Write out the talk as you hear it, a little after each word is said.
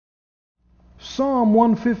Psalm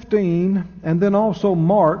 115, and then also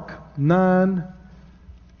Mark 9,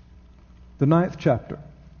 the 9th chapter.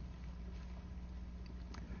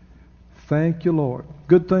 Thank you, Lord.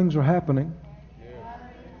 Good things are happening.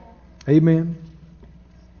 Amen.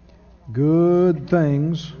 Good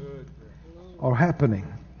things are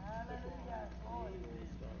happening.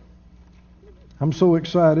 I'm so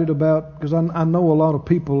excited about, because I know a lot of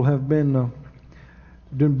people have been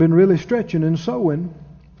really stretching and sowing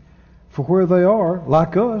for where they are,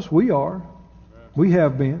 like us. We are. We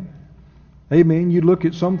have been. Amen. You look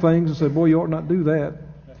at some things and say, boy, you ought not do that.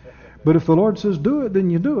 But if the Lord says do it, then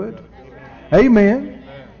you do it. Amen.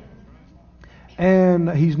 And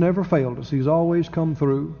He's never failed us. He's always come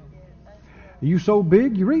through. You sow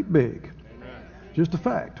big, you reap big. Just a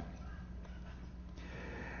fact.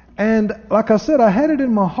 And like I said, I had it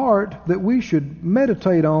in my heart that we should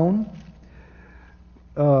meditate on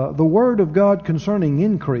the Word of God concerning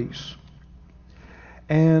increase.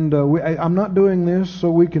 And I'm not doing this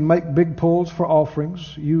so we can make big pulls for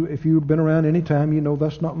offerings. If you've been around any time, you know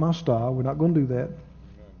that's not my style. We're not going to do that.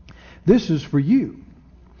 This is for you.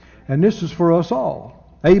 And this is for us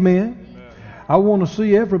all. Amen? I want to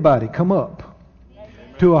see everybody come up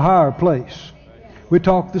to a higher place. We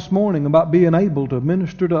talked this morning about being able to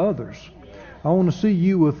minister to others. I want to see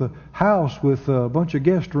you with a house with a bunch of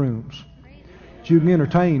guest rooms that you can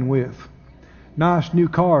entertain with. Nice new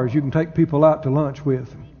cars you can take people out to lunch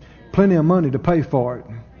with. Plenty of money to pay for it.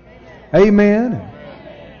 Amen.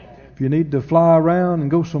 If you need to fly around and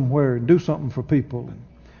go somewhere and do something for people.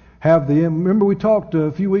 And remember we talked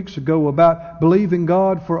a few weeks ago about believing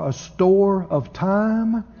God for a store of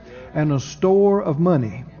time and a store of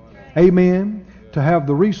money. Amen. To have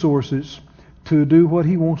the resources to do what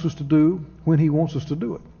He wants us to do when He wants us to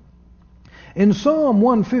do it. In Psalm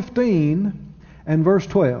 115 and verse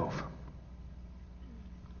 12.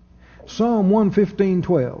 Psalm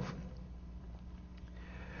 115:12.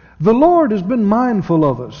 The Lord has been mindful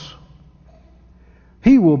of us.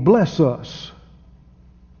 He will bless us.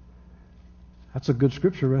 That's a good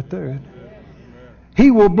scripture right there.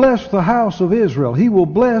 He will bless the house of Israel. He will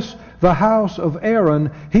bless the house of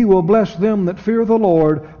Aaron. He will bless them that fear the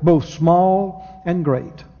Lord, both small and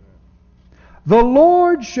great. The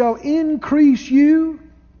Lord shall increase you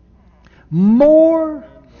more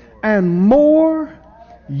and more,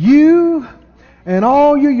 you and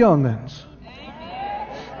all your young'uns.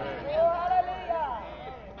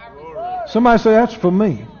 Somebody say, that's for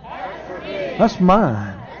me. That's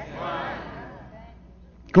mine.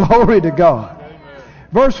 Glory to God.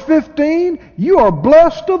 Verse 15, you are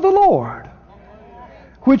blessed of the Lord,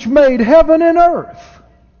 which made heaven and earth.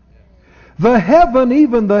 The heaven,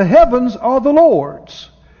 even the heavens, are the Lord's,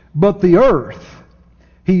 but the earth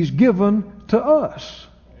He's given to us.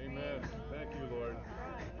 Amen. Thank you, Lord.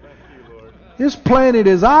 Thank you, Lord. This planet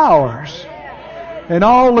is ours. And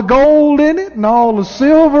all the gold in it, and all the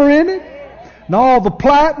silver in it, and all the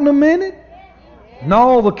platinum in it, and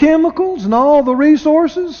all the chemicals, and all the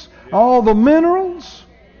resources, all the minerals.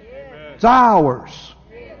 It's ours.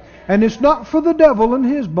 And it's not for the devil and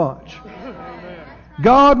his bunch.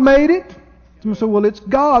 God made it. Someone said, well, it's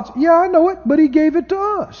God's. Yeah, I know it, but He gave it to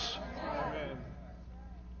us.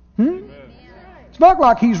 It's not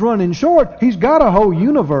like He's running short. He's got a whole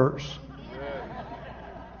universe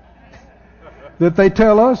that they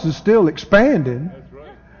tell us is still expanding.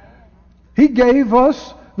 He gave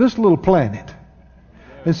us this little planet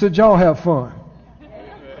and said, y'all have fun.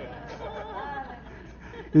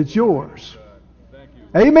 It's yours.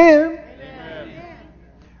 Amen.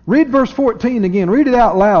 Read verse 14 again. Read it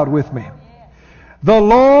out loud with me. The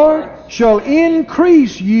Lord shall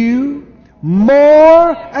increase you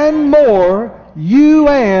more and more, you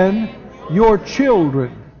and your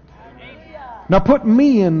children. Now put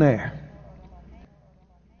me in there.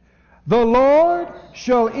 The Lord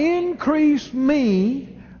shall increase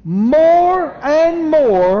me more and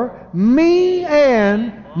more, me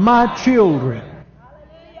and my children.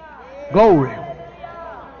 Glory.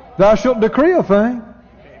 Thou shalt decree a thing,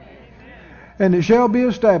 and it shall be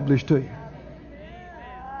established to you.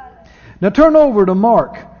 Now turn over to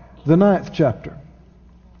Mark, the 9th chapter.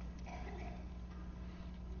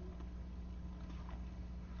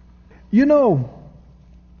 You know,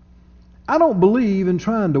 I don't believe in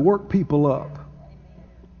trying to work people up.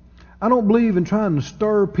 I don't believe in trying to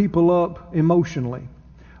stir people up emotionally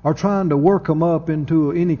or trying to work them up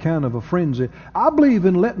into any kind of a frenzy. I believe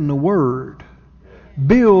in letting the Word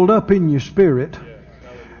build up in your spirit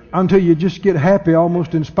until you just get happy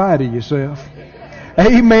almost in spite of yourself.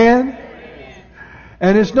 Amen.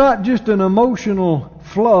 And it's not just an emotional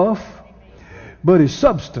fluff, but it's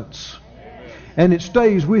substance. And it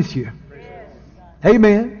stays with you.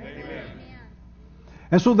 Amen.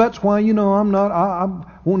 And so that's why, I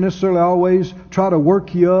won't necessarily always try to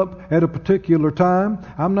work you up at a particular time.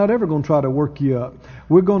 I'm not ever going to try to work you up.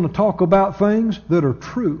 We're going to talk about things that are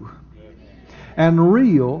true and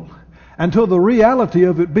real until the reality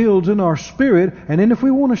of it builds in our spirit. And then if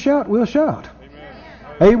we want to shout, we'll shout.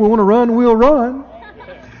 Hey, we want to run, we'll run.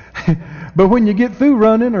 But when you get through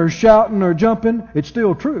running or shouting or jumping, it's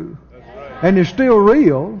still true. And it's still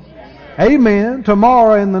real. Amen.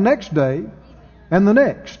 Tomorrow and the next day. And the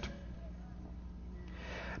next.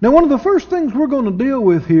 Now, one of the first things we're going to deal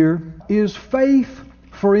with here is faith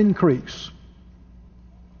for increase.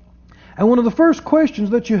 And one of the first questions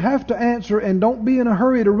that you have to answer, and don't be in a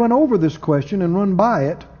hurry to run over this question and run by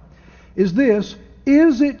it, is this: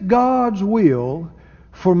 is it God's will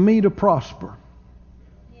for me to prosper?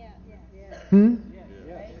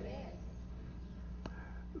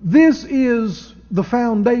 This is the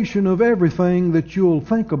foundation of everything that you'll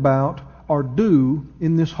think about or do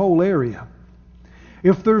in this whole area.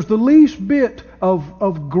 If there's the least bit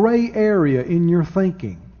of gray area in your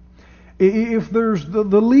thinking, if there's the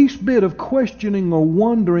least bit of questioning or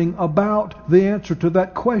wondering about the answer to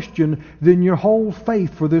that question, then your whole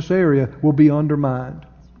faith for this area will be undermined.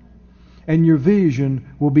 And your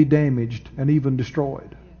vision will be damaged and even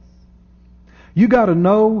destroyed. You got to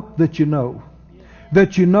know that you know.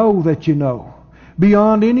 That you know that you know.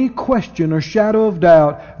 Beyond any question or shadow of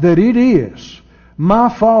doubt that it is my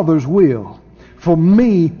Father's will for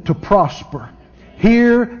me to prosper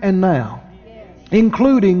here and now,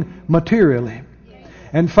 including materially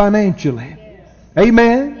and financially.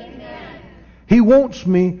 Amen? He wants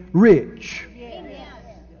me rich.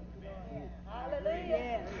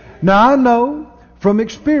 Now I know from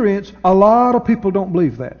experience a lot of people don't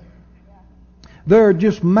believe that. There are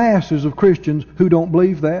just masses of Christians who don't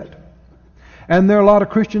believe that. And there are a lot of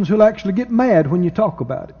Christians who'll actually get mad when you talk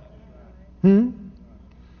about it.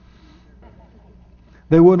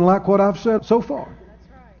 They wouldn't like what I've said so far.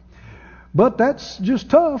 But that's just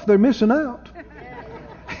tough. They're missing out.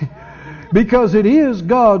 Because it is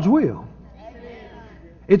God's will.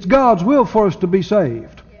 It's God's will for us to be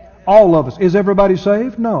saved. All of us. Is everybody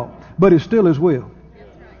saved? No. But it's still His will.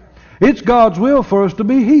 It's God's will for us to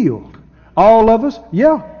be healed. All of us?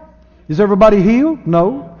 Yeah. Is everybody healed?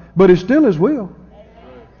 No. But it's still His will.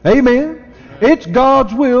 Amen. It's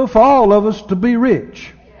God's will for all of us to be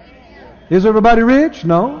rich. Is everybody rich?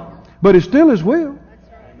 No. But it's still His will.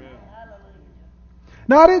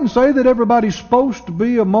 Now, I didn't say that everybody's supposed to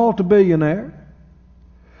be a multi-billionaire.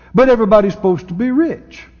 But everybody's supposed to be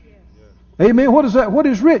rich. Amen. What is that? What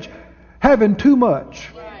is rich? Having too much.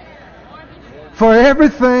 For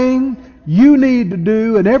everything you need to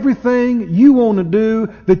do and everything you want to do,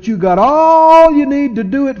 that you got all you need to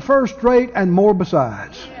do it first rate and more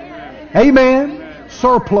besides. Amen.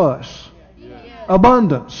 Surplus.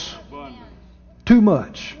 Abundance. Too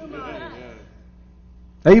much.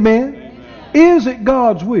 Amen. Is it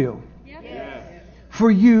God's will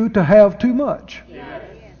for you to have too much?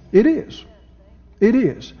 It is. It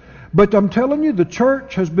is. But I'm telling you, the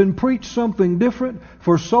church has been preached something different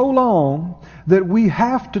for so long that we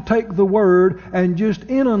have to take the Word and just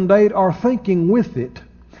inundate our thinking with it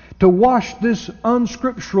to wash this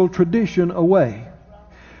unscriptural tradition away.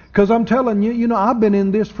 Because I'm telling you, I've been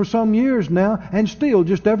in this for some years now, and still,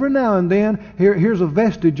 just every now and then, here's a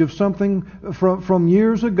vestige of something from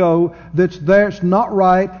years ago that's there. It's not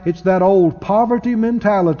right. It's that old poverty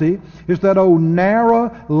mentality. It's that old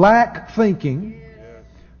narrow lack thinking.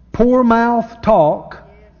 Poor mouth talk.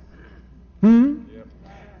 And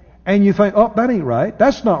you think, oh, that ain't right.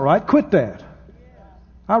 That's not right. Quit that.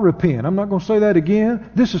 I repent. I'm not going to say that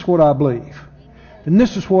again. This is what I believe. And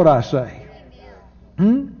this is what I say.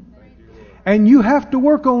 And you have to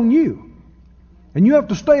work on you. And you have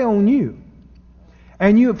to stay on you.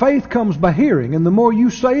 And faith comes by hearing. And the more you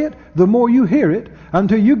say it, the more you hear it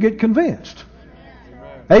until you get convinced.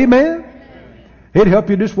 Amen? It'd help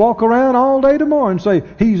you just walk around all day tomorrow and say,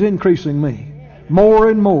 He's increasing me. More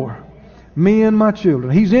and more. Me and my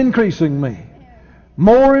children. He's increasing me.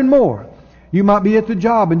 More and more. You might be at the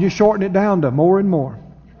job and just shorten it down to more and more.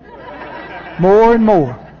 More and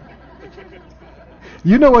more.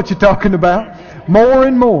 You know what you're talking about. More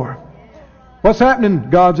and more. What's happening?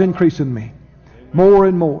 God's increasing me. More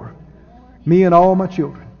and more. Me and all my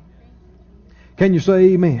children. Can you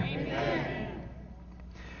say amen? Amen.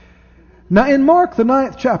 Now in Mark the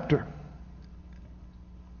 9th chapter,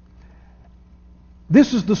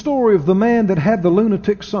 this is the story of the man that had the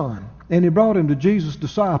lunatic son. And he brought him to Jesus'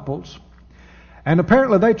 disciples. And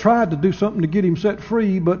apparently they tried to do something to get him set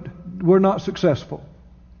free, but were not successful.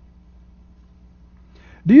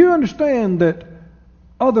 Do you understand that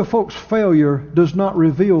other folks' failure does not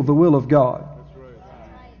reveal the will of God.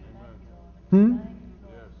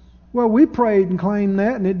 Well, we prayed and claimed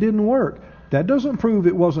that and it didn't work. That doesn't prove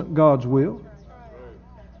it wasn't God's will.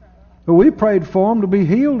 But we prayed for them to be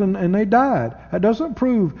healed and they died. That doesn't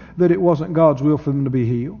prove that it wasn't God's will for them to be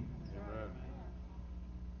healed.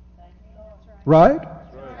 Right?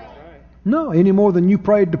 No, any more than you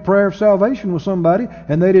prayed the prayer of salvation with somebody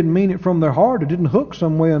and they didn't mean it from their heart, it didn't hook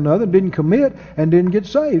some way or another, didn't commit and didn't get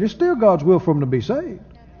saved. It's still God's will for them to be saved.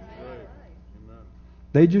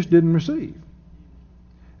 They just didn't receive.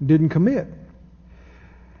 Didn't commit.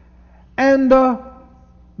 And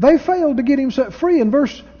they failed to get him set free. In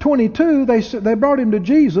verse 22, they brought him to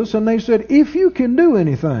Jesus and they said, if you can do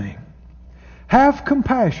anything, have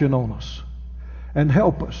compassion on us and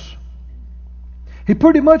help us. He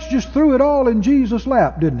pretty much just threw it all in Jesus'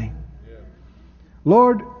 lap, didn't he? Yeah.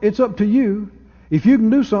 Lord, it's up to you. If you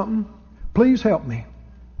can do something, please help me.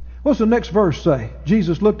 What's the next verse say?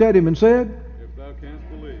 Jesus looked at him and said, if thou canst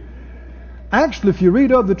believe. Actually, if you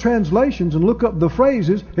read other translations and look up the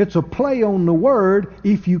phrases, it's a play on the word,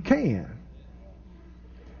 if you can.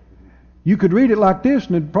 You could read it like this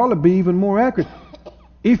and it'd probably be even more accurate.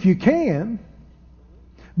 If you can,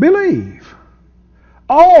 believe.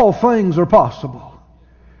 All things are possible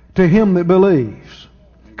to him that believes.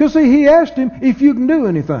 Because see, he asked him if you can do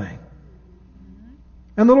anything.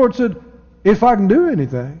 And the Lord said, if I can do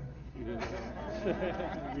anything.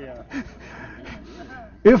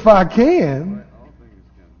 If I can.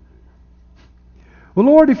 Well,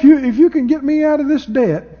 Lord, if you can get me out of this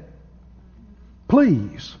debt,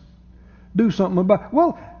 please do something about it.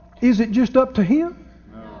 Well, is it just up to him?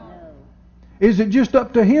 No. Is it just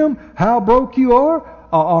up to him how broke you are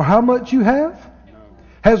or how much you have? No.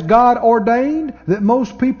 Has God ordained that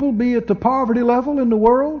most people be at the poverty level in the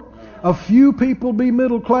world? No. A few people be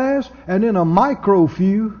middle class and then a micro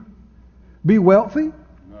few be wealthy?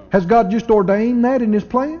 Has God just ordained that in His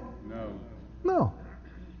plan? No.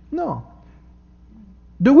 No.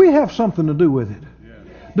 Do we have something to do with it?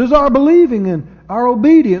 Yes. Does our believing and our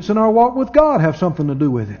obedience and our walk with God have something to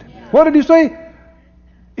do with it? Yes. What did He say?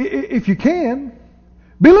 If you can,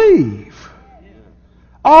 believe. Yes.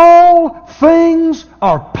 All things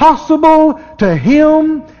are possible to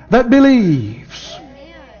him that believes.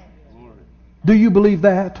 Amen. Do you believe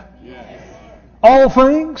that? Yes. All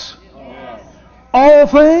things? All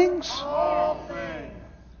things? All things.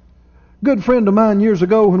 Good friend of mine years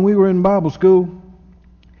ago when we were in Bible school,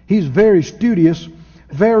 he's very studious,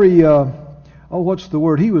 very, what's the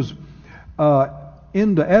word? He was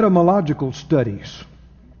into etymological studies,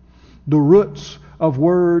 the roots of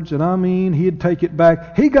words, and I mean, he'd take it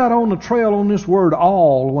back. He got on the trail on this word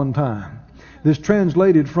all one time. This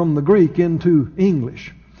translated from the Greek into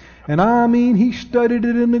English. And I mean, he studied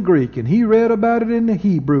it in the Greek, and he read about it in the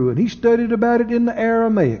Hebrew, and he studied about it in the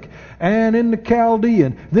Aramaic, and in the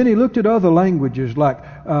Chaldean. Then he looked at other languages like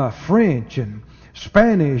French and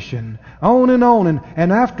Spanish and on.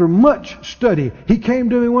 And after much study, he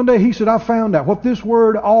came to me one day, he said, I found out what this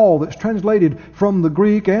word all that's translated from the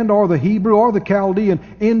Greek and or the Hebrew or the Chaldean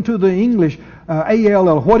into the English,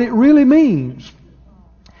 A-L-L, what it really means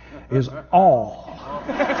is all.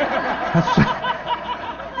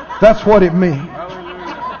 That's what it means.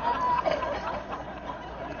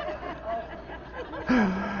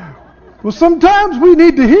 Well, sometimes we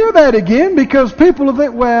need to hear that again because people will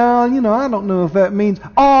think, well, I don't know if that means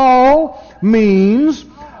all means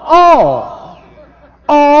all.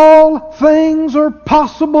 All things are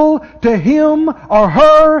possible to him or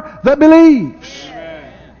her that believes.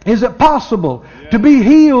 Amen. Is it possible to be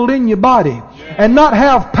healed in your body and not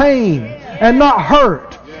have pain and not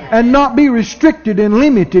hurt? And not be restricted and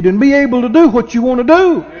limited and be able to do what you want to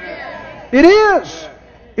do. Yeah. It is,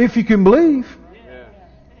 if you can believe.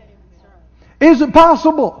 Yeah. Is it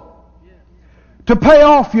possible to pay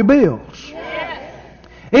off your bills? Yes.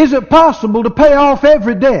 Is it possible to pay off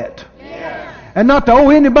every debt? Yes. And not to owe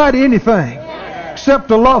anybody anything except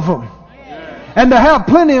to love them? Yes. And to have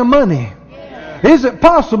plenty of money? Yes. Is it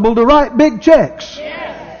possible to write big checks?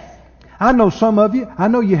 Yes. I know some of you, I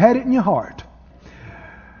know you had it in your heart.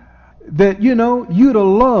 That, you'd have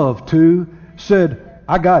loved to said,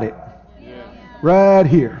 I got it. Yeah. Right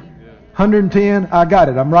here. Yeah. 110, I got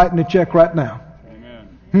it. I'm writing a check right now.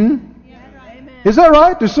 Amen. Yeah. Is that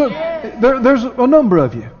right? There's a number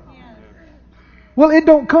of you. Yeah. Well, it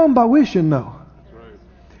don't come by wishing, no. Right.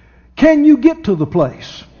 Can you get to the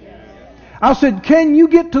place? Yeah. I said, can you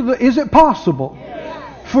get to is it possible?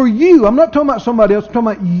 For you, I'm not talking about somebody else, I'm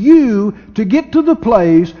talking about you to get to the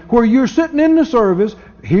place where you're sitting in the service,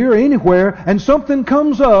 here or anywhere, and something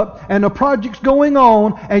comes up and a project's going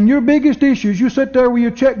on, and your biggest issues, you sit there with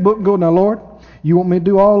your checkbook and go, now Lord, you want me to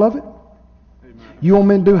do all of it? You want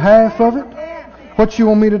me to do half of it? What you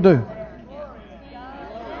want me to do?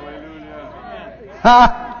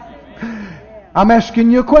 I'm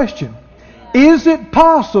asking you a question. Is it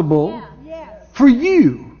possible for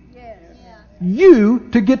you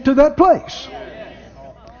to get to that place?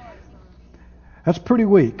 That's pretty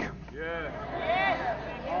weak.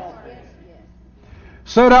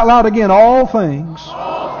 Say it out loud again. All things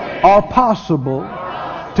are possible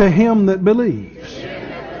to him that believes.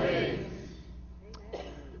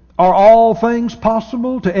 Are all things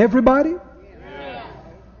possible to everybody?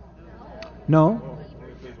 No.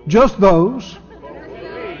 Just those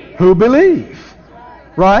who believe.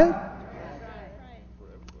 Right?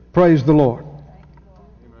 Praise the Lord.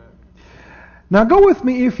 Now go with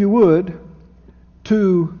me, if you would,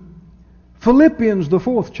 to Philippians, the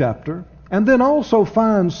 4th chapter, and then also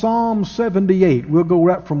find Psalm 78. We'll go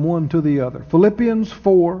right from one to the other. Philippians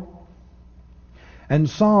 4 and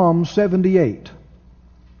Psalm 78.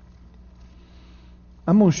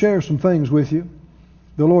 I'm going to share some things with you.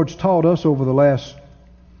 The Lord's taught us over the last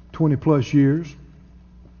 20 plus years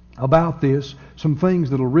about this, some things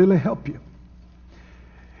that will really help you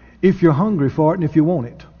if you're hungry for it and if you want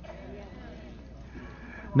it.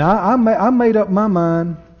 Now, I made up my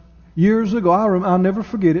mind years ago. I'll never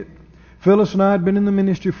forget it. Phyllis and I had been in the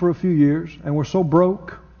ministry for a few years, and we're so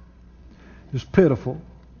broke, just pitiful.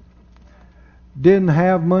 Didn't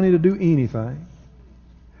have money to do anything.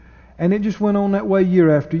 And it just went on that way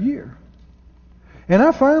year after year. And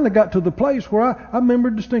I finally got to the place where I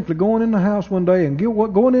remember distinctly going in the house one day and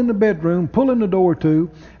going in the bedroom, pulling the door to,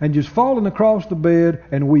 and just falling across the bed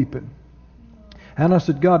and weeping. And I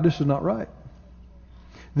said, God, this is not right.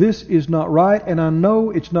 This is not right, and I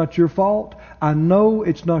know it's not your fault. I know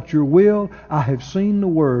it's not your will. I have seen the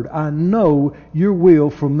Word. I know your will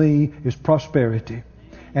for me is prosperity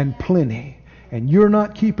and plenty. And you're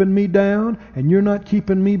not keeping me down, and you're not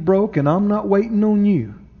keeping me broke, and I'm not waiting on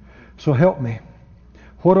you. So help me.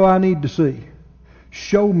 What do I need to see?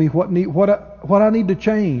 Show me what I need to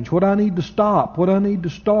change, what I need to stop, what I need to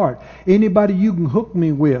start. Anybody you can hook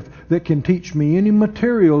me with that can teach me, any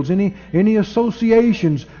materials, any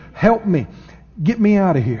associations, help me. Get me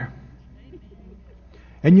out of here.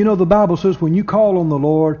 And you know the Bible says when you call on the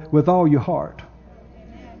Lord with all your heart,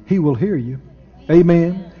 He will hear you.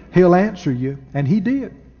 Amen. He'll answer you. And He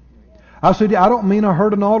did. I said, I don't mean I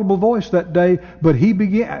heard an audible voice that day, but He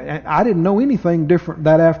began. I didn't know anything different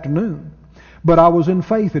that afternoon. But I was in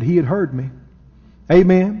faith that He had heard me.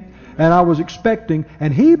 Amen. And I was expecting.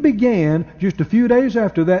 And He began just a few days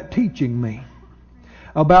after that teaching me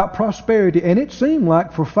about prosperity. And it seemed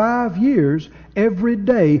like for 5 years, every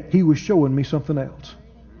day He was showing me something else.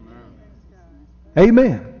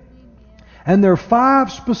 Amen. And there are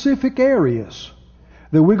 5 specific areas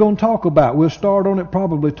that we're going to talk about. We'll start on it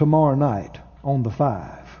probably tomorrow night on the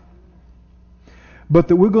 5. But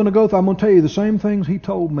that we're going to go through, I'm going to tell you the same things He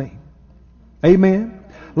told me. Amen.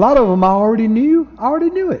 A lot of them I already knew. I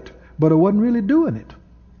already knew it. But I wasn't really doing it.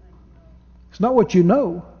 It's not what you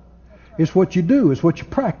know. It's what you do. It's what you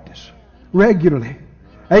practice regularly.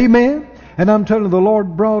 Amen. And I'm telling you, the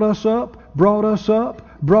Lord brought us up from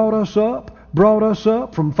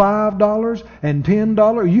 $5 and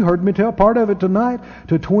 $10. You heard me tell part of it tonight,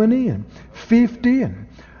 to $20 and $50 and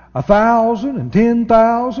 $1,000 and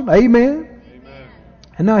 $10,000. Amen.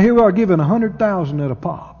 And now here we are giving $100,000 at a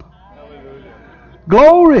pop.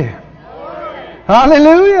 Glory.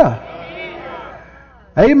 Hallelujah.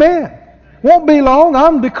 Amen. Won't be long.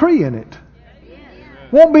 I'm decreeing it.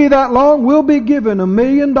 Won't be that long. We'll be giving $1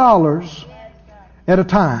 million at a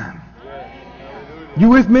time. You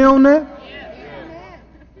with me on that?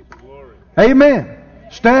 Amen.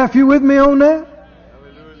 Staff, you with me on that?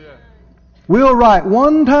 We'll write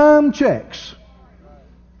one-time checks.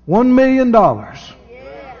 $1 million.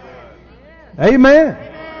 Amen.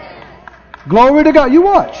 Glory to God. You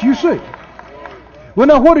watch. You see. Well,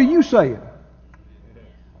 now what are you saying?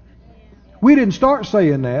 We didn't start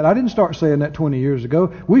saying that. I didn't start saying that 20 years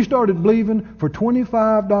ago. We started believing for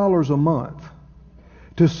 $25 a month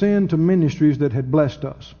to send to ministries that had blessed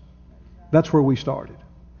us. That's where we started.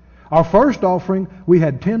 Our first offering, we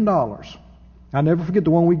had $10. I'll never forget the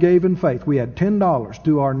one we gave in faith. We had $10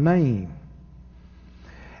 to our name.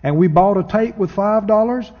 And we bought a tape with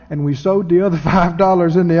 $5, and we sewed the other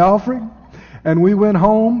 $5 in the offering. And we went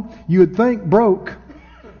home, you would think broke.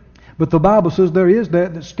 But the Bible says there is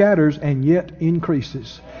that scatters and yet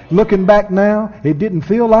increases. Looking back now, it didn't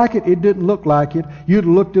feel like it. It didn't look like it. You'd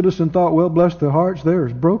have looked at us and thought, well, bless their hearts, they're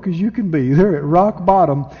as broke as you can be. They're at rock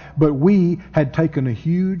bottom. But we had taken a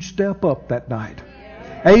huge step up that night.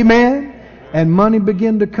 Amen? And money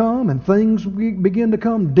began to come and things begin to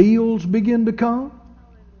come. Deals begin to come.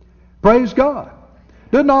 Praise God.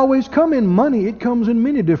 Doesn't always come in money. It comes in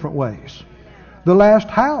many different ways. The last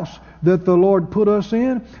house that the Lord put us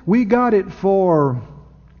in, we got it for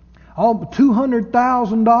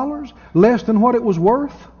 $200,000, less than what it was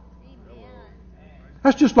worth.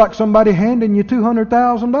 That's just like somebody handing you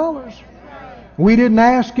 $200,000. We didn't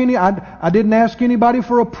ask I didn't ask anybody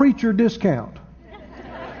for a preacher discount.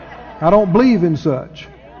 I don't believe in such.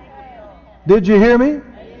 Did you hear me?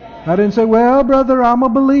 I didn't say, well, brother, I'm a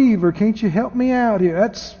believer. Can't you help me out here?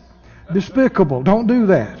 That's despicable. Don't do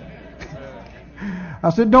that. I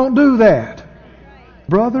said, don't do that.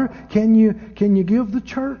 Brother, can you give the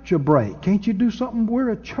church a break? Can't you do something? We're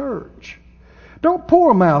a church. Don't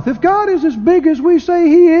poor mouth. If God is as big as we say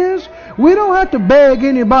He is, we don't have to beg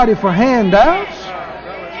anybody for handouts.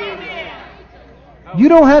 You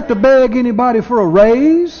don't have to beg anybody for a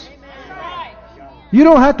raise. You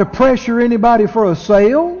don't have to pressure anybody for a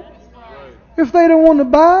sale. If they don't want to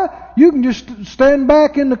buy, you can just stand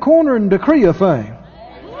back in the corner and decree a thing.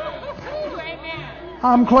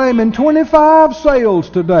 I'm claiming 25 sales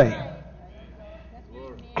today.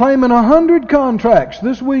 Claiming 100 contracts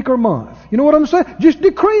this week or month. You know what I'm saying? Just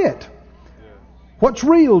decree it. What's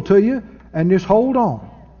real to you, and just hold on.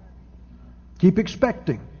 Keep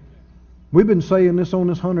expecting. We've been saying this on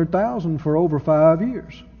this 100,000 for over 5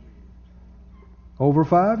 years. Over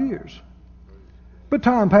 5 years. But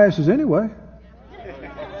time passes anyway.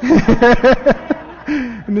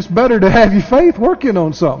 And it's better to have your faith working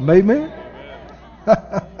on something. Amen?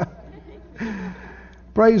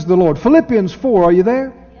 Praise the Lord. Philippians 4, are you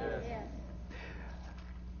there?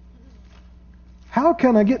 How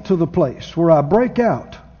can I get to the place where I break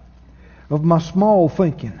out of my small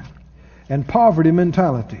thinking and poverty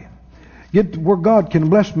mentality? Get where God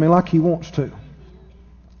can bless me like He wants to.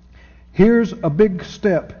 Here's a big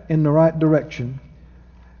step in the right direction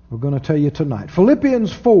we're going to tell you tonight.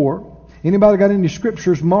 Philippians 4. Anybody got any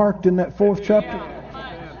scriptures marked in that 4th chapter?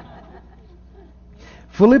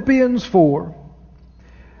 Philippians 4.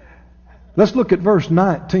 Let's look at verse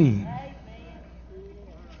 19.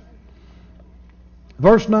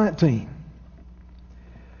 Verse 19.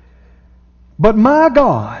 But my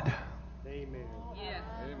God.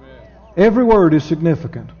 Every word is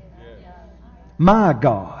significant. My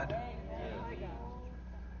God.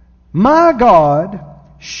 My God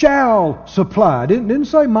shall supply. Didn't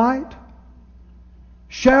say might.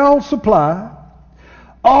 Shall supply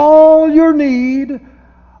all your need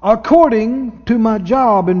according to my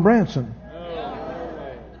job in Branson.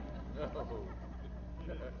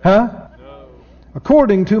 Huh?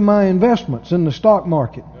 According to my investments in the stock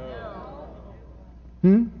market.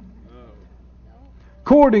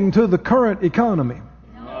 According to the current economy.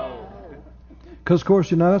 Because, of course,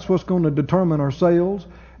 that's what's going to determine our sales,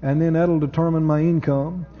 and then that'll determine my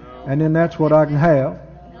income, and then that's what I can have.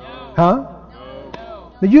 Huh?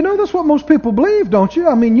 Now, that's what most people believe, don't you?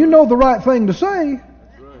 I mean, you know the right thing to say.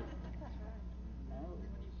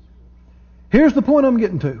 Here's the point I'm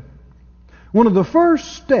getting to. One of the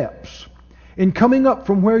first steps in coming up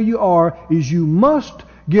from where you are is you must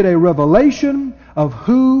get a revelation of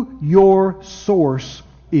who your source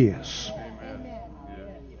is.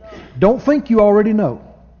 Don't think you already know.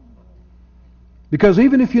 Because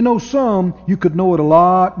even if you know some, you could know it a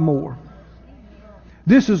lot more.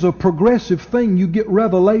 This is a progressive thing. You get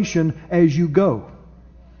revelation as you go.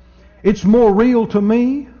 It's more real to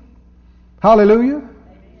me. Hallelujah.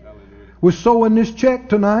 We're sowing this check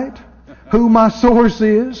tonight, who my source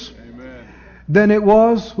is, than it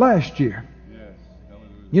was last year.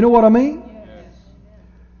 You know what I mean?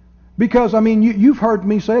 Because, you've heard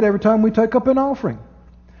me say it every time we take up an offering.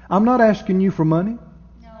 I'm not asking you for money.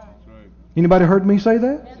 Anybody heard me say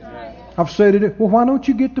that? I've said it. Well, why don't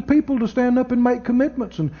you get the people to stand up and make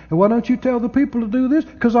commitments? And why don't you tell the people to do this?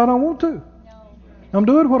 Because I don't want to. I'm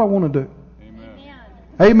doing what I want to do.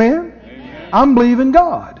 Amen? I'm believing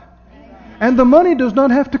God. And the money does not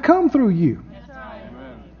have to come through you.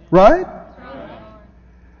 Right?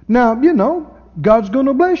 Now, God's going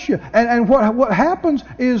to bless you. And what happens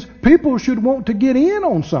is people should want to get in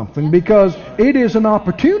on something because it is an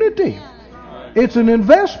opportunity. It's an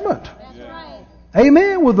investment.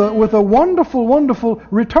 Amen. With a wonderful, wonderful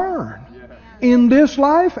return in this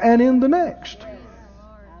life and in the next.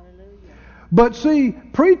 But see,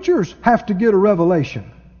 preachers have to get a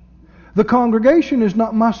revelation The congregation is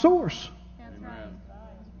not my source.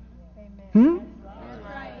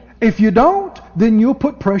 If you don't, then you'll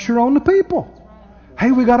put pressure on the people.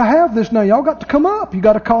 Hey, we got to have this now. Y'all got to come up. You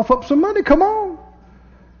got to cough up some money. Come on.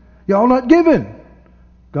 Y'all not giving.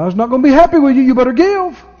 God's not going to be happy with you. You better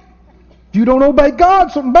give. If you don't obey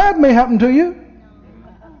God, something bad may happen to you.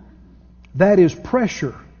 That is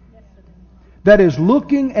pressure. That is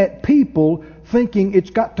looking at people thinking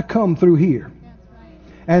it's got to come through here.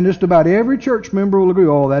 And just about every church member will agree,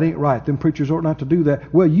 oh, that ain't right. Them preachers ought not to do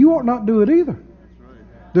that. Well, you ought not do it either.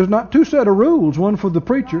 There's not two set of rules, one for the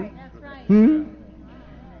preacher. You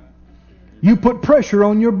put pressure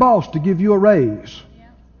on your boss to give you a raise.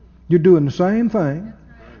 You're doing the same thing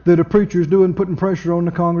that a preacher's doing, putting pressure on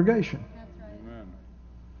the congregation.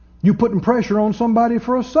 You putting pressure on somebody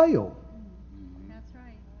for a sale.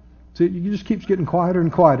 See, it just keeps getting quieter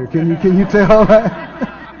and quieter. Can you tell that?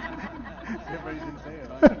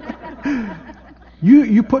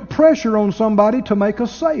 You put pressure on somebody to make a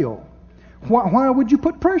sale. Why would you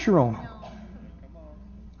put pressure on them?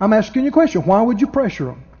 I'm asking you a question. Why would you pressure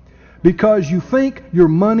them? Because you think your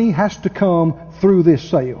money has to come through this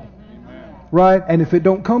sale. Right? And if it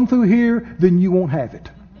don't come through here, then you won't have it.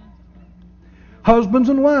 Husbands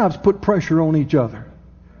and wives put pressure on each other.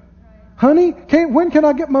 Honey, when can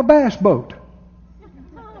I get my bass boat?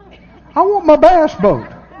 I want my bass boat.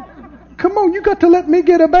 Come on, you got to let me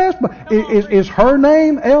get a bass boat. Is her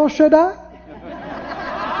name El Shaddai?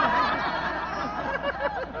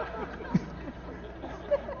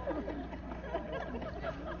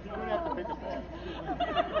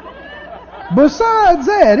 Besides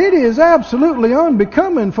that, it is absolutely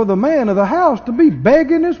unbecoming for the man of the house to be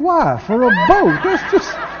begging his wife for a boat. That's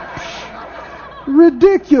just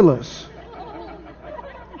ridiculous.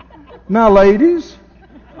 Now, ladies,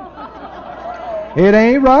 it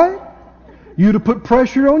ain't right. You to put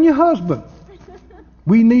pressure on your husband.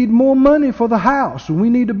 We need more money for the house, and we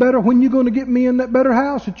need a better. When you going to get me in that better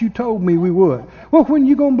house that you told me we would? Well, when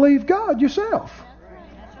you going to believe God yourself?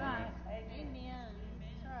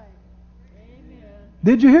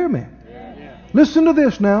 Did you hear me? Yeah. Listen to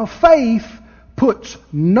this now. Faith puts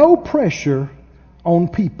no pressure on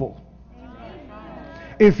people.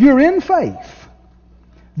 If you're in faith,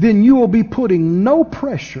 then you will be putting no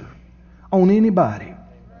pressure on anybody.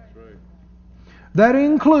 That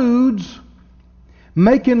includes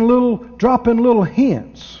dropping little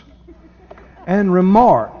hints and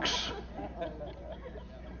remarks.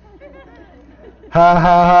 Ha, ha,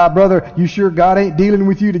 ha, brother, you sure God ain't dealing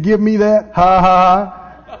with you to give me that? Ha,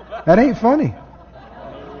 ha, ha. That ain't funny.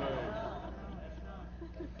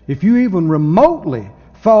 If you even remotely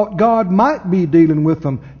thought God might be dealing with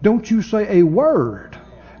them, don't you say a word.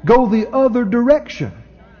 Go the other direction.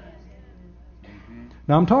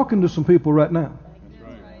 Now, I'm talking to some people right now.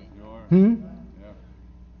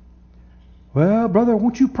 Well, brother,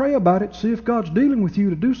 won't you pray about it? See if God's dealing with you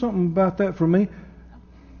to do something about that for me.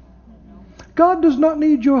 God does not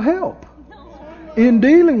need your help in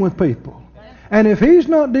dealing with people. And if He's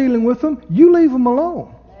not dealing with them, you leave them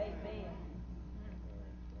alone.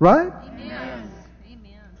 Right? Amen.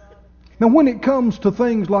 Now, when it comes to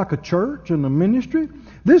things like a church and a ministry,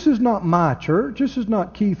 this is not my church. This is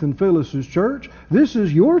not Keith and Phyllis's church. This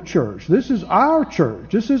is your church. This is our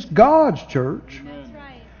church. This is God's church.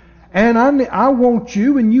 And I want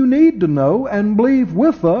you, and you need to know and believe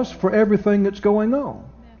with us for everything that's going on.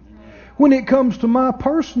 When it comes to my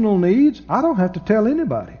personal needs, I don't have to tell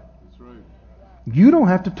anybody. That's right. You don't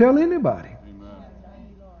have to tell anybody. Amen.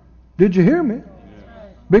 Did you hear me? Yeah.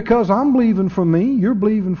 Because I'm believing for me, you're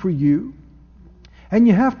believing for you. And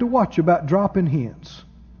you have to watch about dropping hints.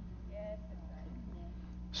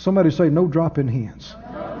 Somebody say, no dropping hints.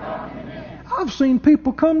 No dropping hints. I've seen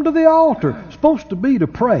people come to the altar, supposed to be to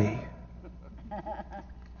pray.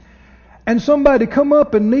 And somebody come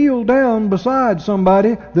up and kneel down beside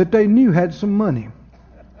somebody that they knew had some money.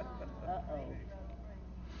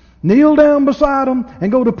 Kneel down beside them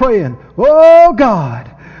and go to praying. Oh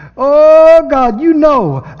God, you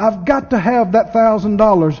know I've got to have that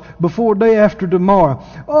 $1,000 before day after tomorrow.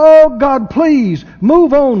 Oh God, please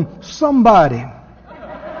move on somebody.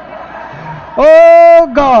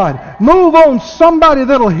 Oh God, move on somebody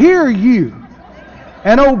that'll hear you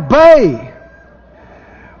and obey.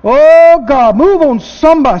 Oh God, move on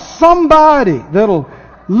somebody that'll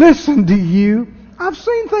listen to you. I've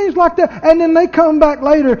seen things like that. And then they come back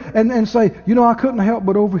later and say, you know, I couldn't help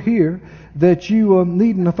but overhear that you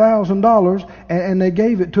needing $1,000, and they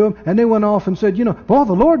gave it to them, and they went off and said, you know, boy,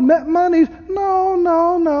 the Lord met my needs. No.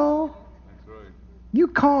 That's right. You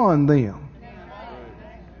conned them.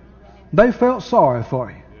 They felt sorry for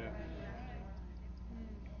you.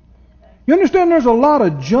 You understand there's a lot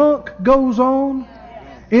of junk goes on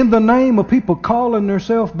in the name of people calling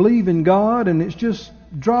themselves believing God, and it's just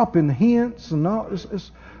dropping hints and all.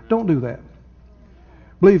 Don't do that.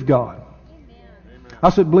 Believe God. I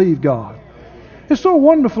said believe God. It's so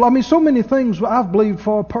wonderful. I mean, so many things I've believed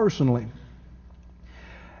for personally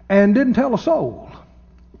and didn't tell a soul.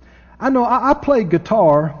 I know I play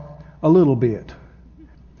guitar a little bit.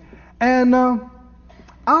 And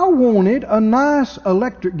I wanted a nice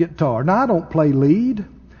electric guitar. Now, I don't play lead.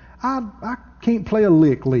 I can't play a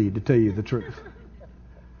lick lead, to tell you the truth.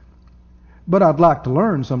 But I'd like to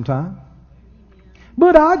learn sometime.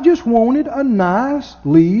 But I just wanted a nice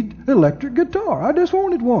lead electric guitar. I just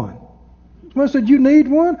wanted one. Someone said, you need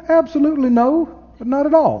one? Absolutely no, but not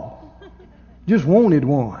at all. Just wanted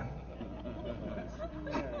one.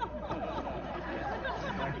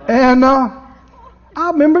 And I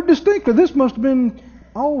remember distinctly, this must have been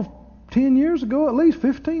 10 years ago, at least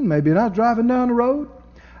 15 maybe, and I was driving down the road.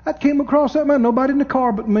 I came across that man, nobody in the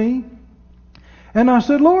car but me. And I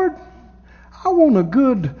said, Lord, I want a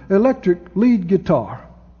good electric lead guitar,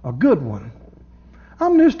 a good one.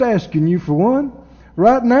 I'm just asking you for one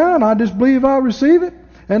right now, and I just believe I'll receive it,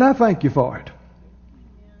 and I thank you for it.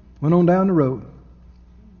 Went on down the road.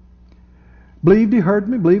 Believed he heard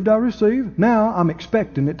me, believed I received. Now I'm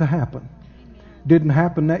expecting it to happen. Didn't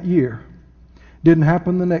happen that year. Didn't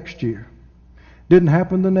happen the next year. Didn't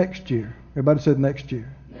happen the next year. Everybody said next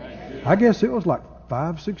year. I guess it was like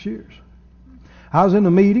 5-6 years. I was in a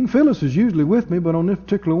meeting. Phyllis is usually with me, but on this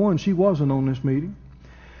particular one, she wasn't on this meeting.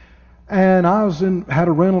 And I had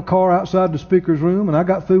a rental car outside the speaker's room, and I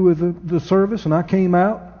got through with the service, and I came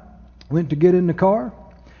out, went to get in the car,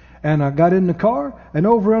 and I got in the car, and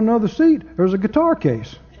over on another seat, there's a guitar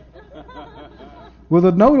case with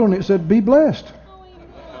a note on it that said, "Be blessed."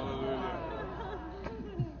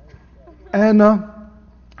 And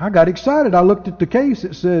I got excited. I looked at the case.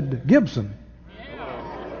 It said Gibson.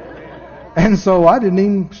 And so I didn't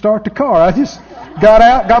even start the car. I just got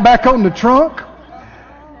out, got back on the trunk,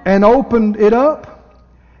 and opened it up.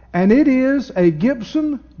 And it is a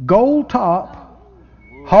Gibson Gold Top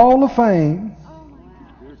Hall of Fame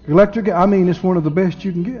electric. I mean, it's one of the best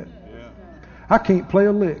you can get. I can't play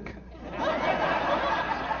a lick.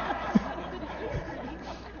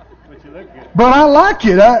 But I like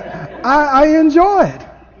it. I enjoy it.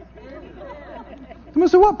 Somebody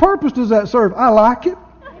said, what purpose does that serve? I like it.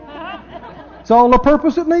 It's all the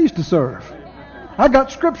purpose it needs to serve. I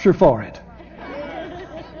got scripture for it.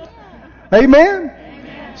 Amen?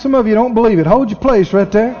 Some of you don't believe it. Hold your place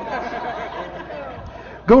right there.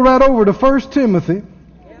 Go right over to 1 Timothy.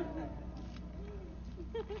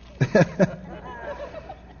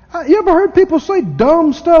 You ever heard people say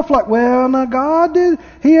dumb stuff like, well, now God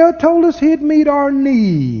He told us He'd meet our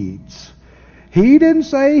needs. He didn't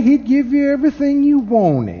say He'd give you everything you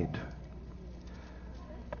wanted.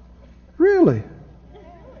 Really?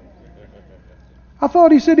 I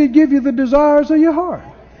thought He said He'd give you the desires of your heart.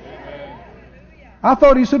 I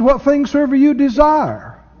thought He said, what things soever you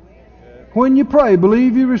desire. When you pray,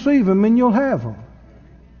 believe you receive them and you'll have them.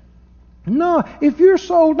 No, if you're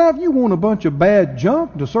sold out, if you want a bunch of bad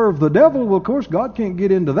junk to serve the devil, well, of course, God can't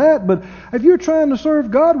get into that. But if you're trying to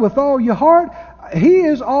serve God with all your heart, He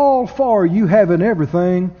is all for you having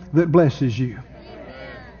everything that blesses you.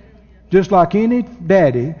 Just like any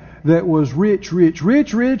daddy that was rich,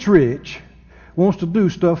 wants to do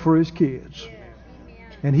stuff for his kids.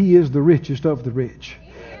 And He is the richest of the rich.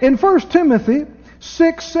 In 1 Timothy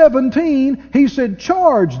 6:17, he said,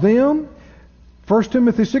 charge them. 1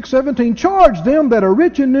 Timothy 6:17, charge them that are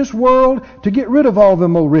rich in this world to get rid of all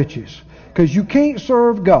them old riches. Because you can't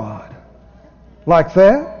serve God like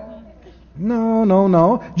that.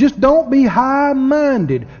 No. Just don't be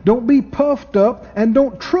high-minded. Don't be puffed up, and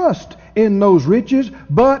don't trust in those riches.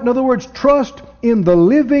 But, in other words, trust in the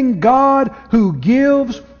living God who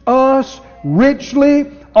gives us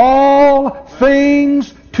richly all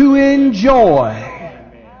things to enjoy.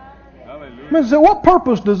 So what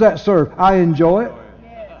purpose does that serve? I enjoy it.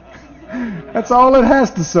 That's all it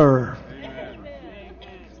has to serve.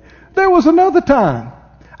 There was another time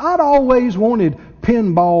I'd always wanted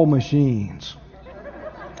pinball machines.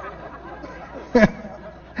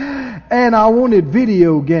 And I wanted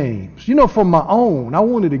video games. For my own. I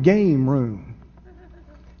wanted a game room.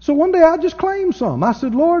 So one day I just claimed some. I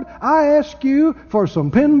said, Lord, I ask you for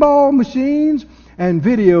some pinball machines and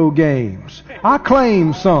video games. I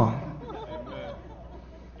claim some.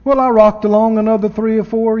 Well, I rocked along another 3 or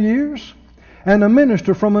 4 years, and a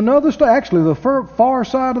minister from another state, actually the far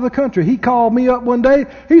side of the country, he called me up one day.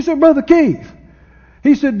 He said, Brother Keith,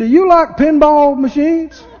 he said, do you like pinball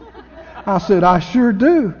machines? I said, I sure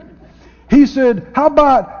do. He said, how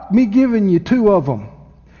about me giving you 2 of them?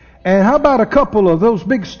 And how about a couple of those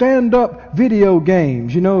big stand-up video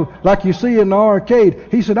games, like you see in the arcade?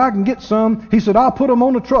 He said, I can get some. He said, I'll put them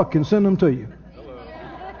on a truck and send them to you.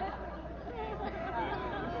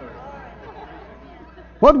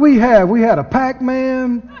 What we have? We had a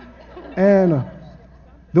Pac-Man and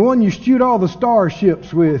the one you shoot all the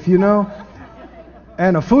starships with,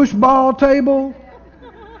 and a foosball table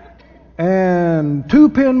and 2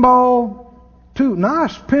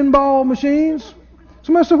 nice pinball machines.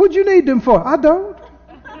 Somebody said, what'd you need them for? I don't.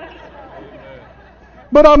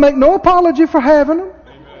 But I make no apology for having them.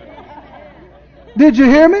 Did you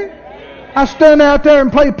hear me? I stand out there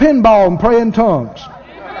and play pinball and pray in tongues.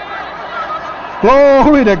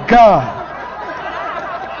 Glory to God.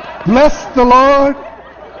 Bless the Lord.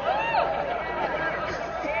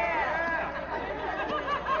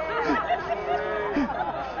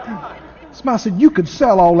 Somebody said, you could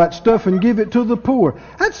sell all that stuff and give it to the poor.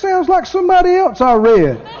 That sounds like somebody else I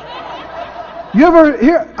read. You ever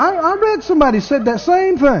hear? I read somebody said that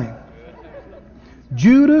same thing.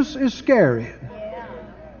 Judas Iscariot.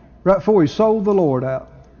 Right before he sold the Lord out.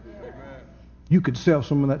 You could sell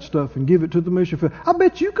some of that stuff and give it to the mission field. I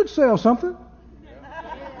bet you could sell something.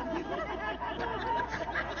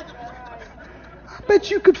 I bet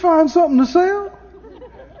you could find something to sell.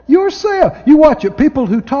 Yourself. You watch it. People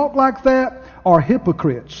who talk like that are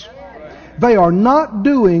hypocrites. They are not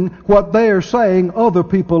doing what they are saying other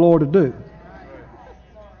people ought to do.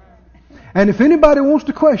 And if anybody wants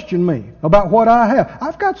to question me about what I have,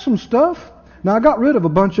 I've got some stuff. Now, I got rid of a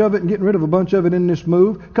bunch of it and getting rid of a bunch of it in this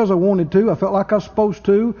move because I wanted to. I felt like I was supposed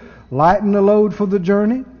to. Lighten the load for the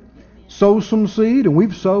journey. Sow some seed, and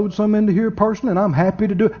we've sowed some into here personally, and I'm happy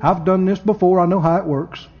to do it. I've done this before. I know how it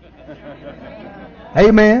works.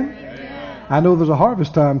 Amen. I know there's a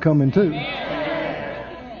harvest time coming too.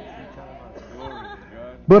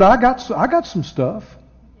 But I got some stuff.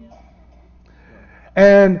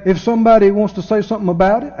 And if somebody wants to say something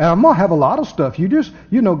about it, and I'm going to have a lot of stuff. You just,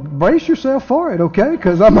 brace yourself for it, okay?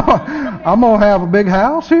 Because I'm going to have a big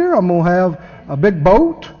house here. I'm going to have a big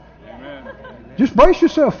boat. Just brace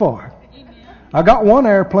yourself for it. I got one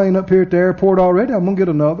airplane up here at the airport already. I'm going to get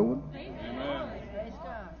another one.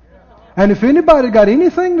 And if anybody got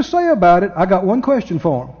anything to say about it, I got one question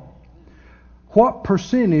for them. What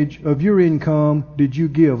percentage of your income did you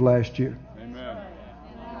give last year?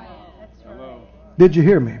 Did you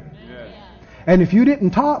hear me? Yes. And if you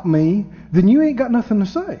didn't top me, then you ain't got nothing to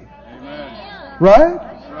say. Amen. Right?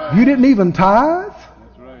 Right? You didn't even tithe?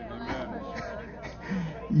 That's right. Amen.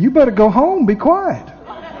 You better go home, be quiet.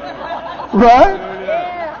 Right?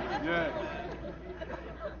 Yeah.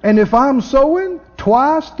 And if I'm sowing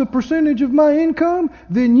twice the percentage of my income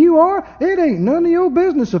than you are, it ain't none of your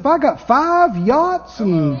business. If I got 5 yachts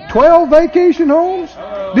and 12 vacation homes,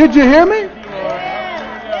 did you hear me?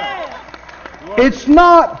 It's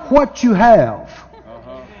not what you have.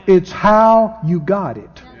 It's how you got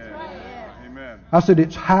it. I said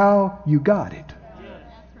it's how you got it.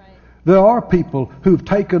 There are people who've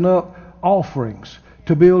taken up offerings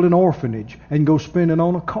to build an orphanage and go spend it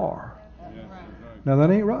on a car. Now that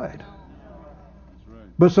ain't right.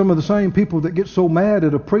 But some of the same people that get so mad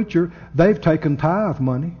at a preacher, they've taken tithe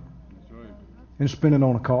money and spent it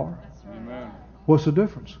on a car. What's the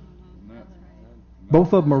difference?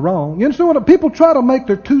 Both of them are wrong. You understand what? People try to make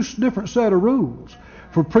their 2 different set of rules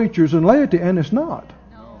for preachers and laity, and it's not.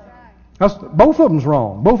 Both of them's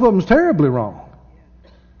wrong. Both of them's terribly wrong.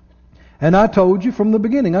 And I told you from the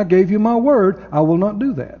beginning, I gave you my word, I will not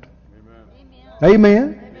do that. Amen.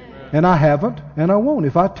 Amen. And I haven't, and I won't.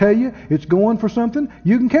 If I tell you it's going for something,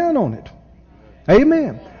 you can count on it.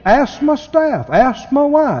 Amen. Ask my staff, ask my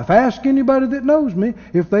wife, ask anybody that knows me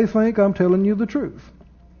if they think I'm telling you the truth.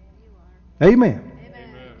 Amen.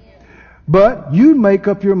 But you make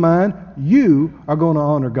up your mind, you are going to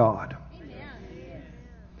honor God.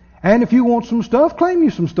 And if you want some stuff, claim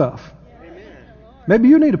you some stuff. Maybe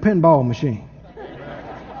you need a pinball machine.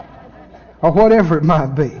 Or whatever it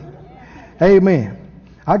might be. Amen.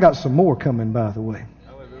 I got some more coming, by the way.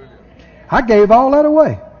 I gave all that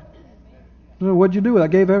away. So what'd you do with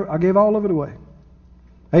it? I gave all of it away.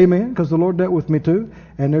 Amen. Because the Lord dealt with me too.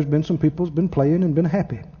 And there's been some people who's been playing and been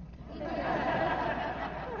happy.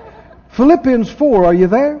 Philippians 4, are you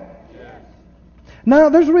there? Now,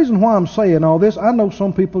 there's a reason why I'm saying all this. I know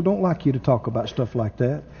some people don't like you to talk about stuff like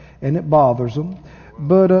that, and it bothers them.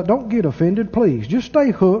 But don't get offended, please. Just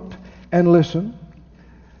stay hooked and listen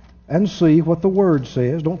and see what the Word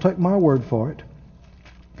says. Don't take my word for it.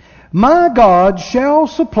 My God shall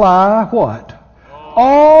supply what?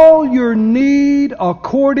 All your need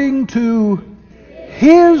according to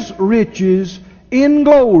His riches in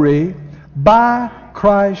glory by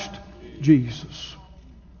Christ Jesus.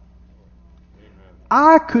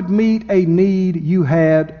 I could meet a need you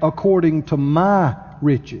had according to my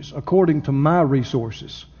riches, according to my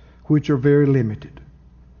resources, which are very limited.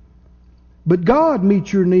 But God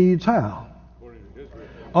meets your needs how?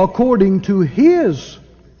 According to His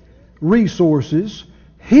resources,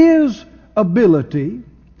 His ability.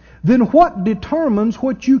 Then what determines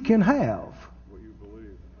what you can have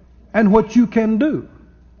and what you can do?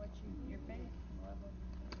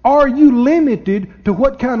 Are you limited to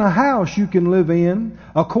what kind of house you can live in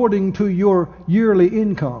according to your yearly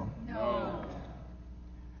income? No.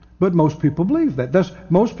 But most people believe that.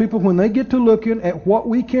 Most people, when they get to looking at what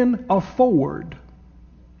we can afford,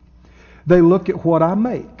 they look at what I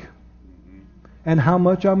make and how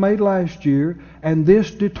much I made last year, and this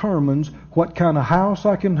determines what kind of house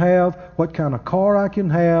I can have, what kind of car I can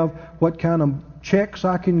have, what kind of checks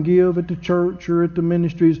I can give at the church or at the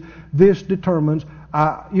ministries. This determines,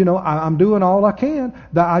 I'm doing all I can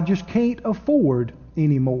that I just can't afford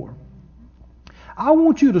anymore. I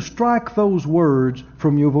want you to strike those words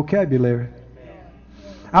from your vocabulary.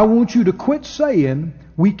 I want you to quit saying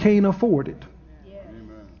we can't afford it.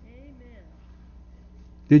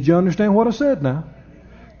 Did you understand what I said now?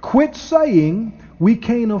 Quit saying we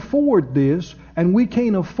can't afford this and we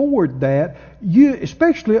can't afford that,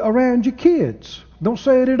 especially around your kids. Don't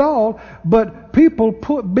say it at all, but people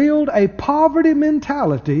build a poverty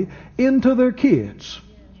mentality into their kids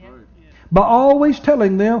by always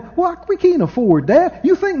telling them, well, we can't afford that.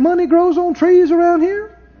 You think money grows on trees around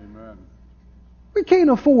here? Amen. We can't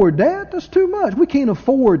afford that. That's too much. We can't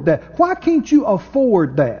afford that. Why can't you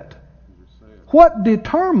afford that? What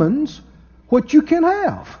determines what you can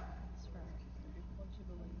have?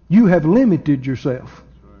 You have limited yourself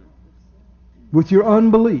with your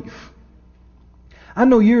unbelief. I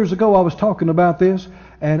know years ago I was talking about this,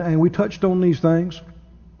 and we touched on these things,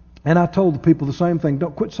 and I told the people the same thing.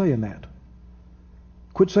 Don't quit saying that.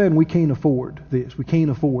 Quit saying we can't afford this, we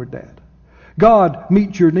can't afford that. God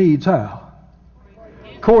meets your needs how?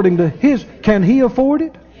 According to His. Can He afford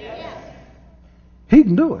it? Yes. He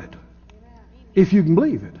can do it, if you can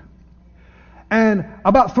believe it. And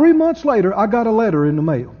about 3 months later, I got a letter in the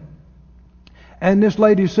mail. And this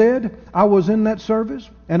lady said, I was in that service,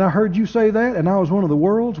 and I heard you say that, and I was one of the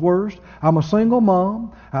world's worst. I'm a single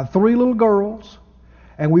mom. I have 3 little girls,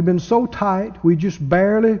 and we've been so tight, we just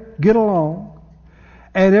barely get along.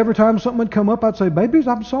 And every time something would come up, I'd say, babies,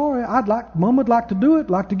 I'm sorry. Mom would like to do it,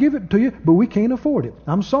 like to give it to you, but we can't afford it.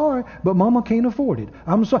 I'm sorry, but Mama can't afford it.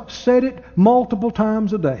 I'm sorry. Said it multiple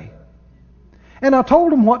times a day. And I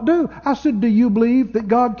told them what to do. I said, do you believe that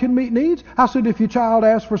God can meet needs? I said, if your child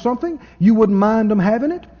asks for something, you wouldn't mind them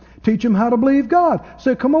having it? Teach them how to believe God. I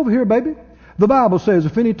said, come over here, baby. The Bible says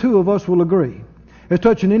if any 2 of us will agree, as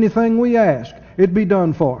touching anything we ask, it'd be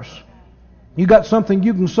done for us. You got something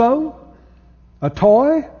you can sow? A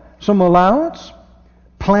toy? Some allowance?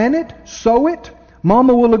 Plant it? Sow it?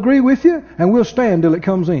 Mama will agree with you, and we'll stand till it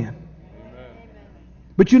comes in. Amen.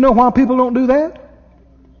 But you know why people don't do that?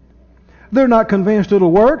 They're not convinced it'll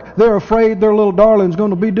work. They're afraid their little darling's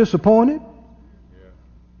going to be disappointed.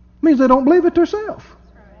 Means they don't believe it themselves.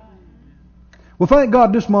 Well, thank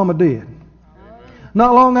God this mama did.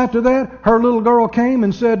 Not long after that, her little girl came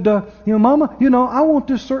and said, Mama, I want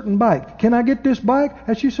this certain bike. Can I get this bike?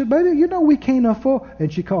 And she said, baby, we can't afford.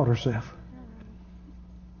 And she caught herself.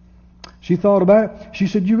 She thought about it. She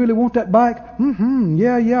said, you really want that bike?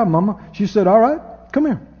 Yeah, Mama. She said, all right, come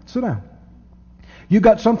here, sit down. You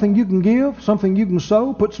got something you can give, something you can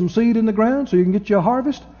sow, put some seed in the ground so you can get you a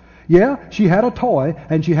harvest? Yeah, she had a toy,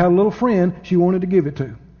 and she had a little friend she wanted to give it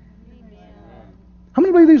to. How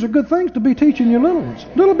many believe these are good things to be teaching your little ones?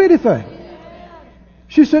 Little bitty thing.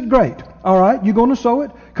 She said, great. All right, you're going to sow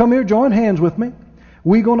it? Come here, join hands with me.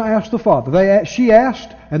 We're going to ask the Father. She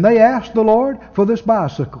asked, and they asked the Lord for this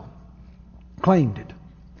bicycle. Claimed it.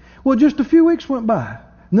 Well, just a few weeks went by,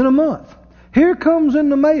 and then a month. Here comes in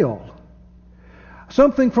the mail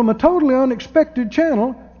something from a totally unexpected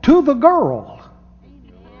channel to the girl.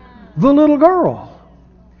 The little girl.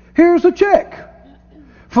 Here's a check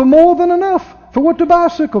for more than enough for what the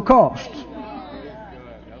bicycle cost.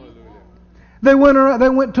 They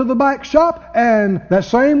went to the bike shop, and that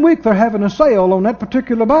same week they're having a sale on that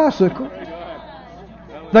particular bicycle.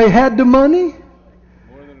 They had the money.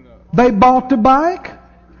 They bought the bike.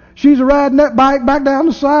 She's riding that bike back down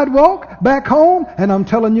the sidewalk, back home, and I'm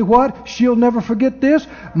telling you what, she'll never forget this.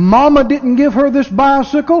 Mama didn't give her this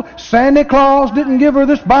bicycle. Santa Claus didn't give her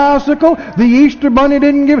this bicycle. The Easter Bunny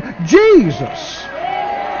didn't give her. Jesus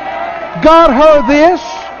got her this.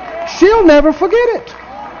 she'll never forget it.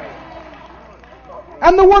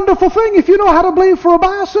 And the wonderful thing, if you know how to believe for a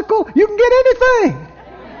bicycle, you can get anything.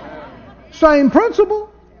 Same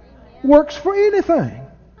principle. Works for anything.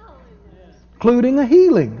 Including a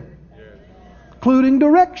healing. Including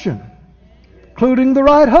direction. Including the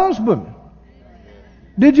right husband.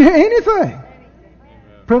 Did you hear anything?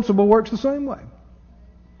 Principle works the same way.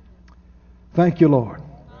 Thank you, Lord.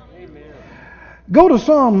 Go to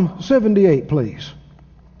Psalm 78, please.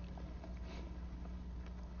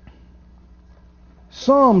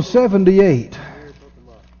 Psalm 78.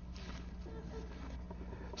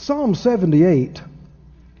 Psalm 78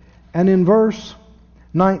 and in verse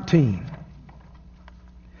 19.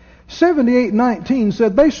 78:19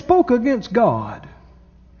 said, they spoke against God.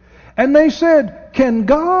 And they said, can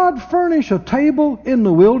God furnish a table in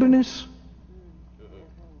the wilderness?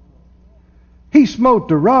 He smote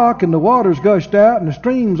the rock and the waters gushed out and the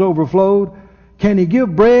streams overflowed. Can He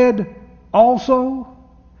give bread also?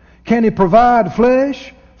 Can He provide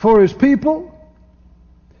flesh for His people?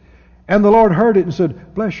 And the Lord heard it and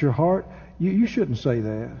said, bless your heart, you shouldn't say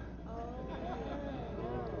that.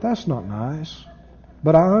 That's not nice.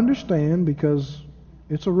 But I understand because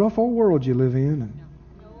it's a rough old world you live in.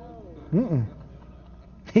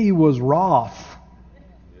 He was wroth.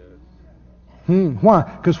 Why?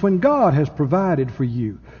 Because when God has provided for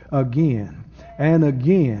you again and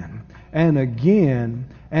again and again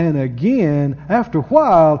and again, after a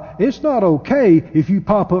while, it's not okay if you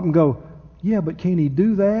pop up and go, yeah, but can He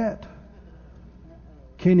do that?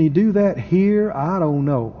 Can He do that here? I don't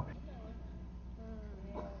know.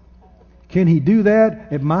 Can He do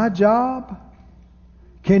that at my job?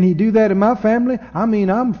 Can He do that in my family? I mean,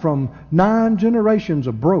 I'm from 9 generations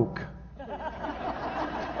of broke.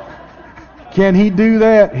 Can He do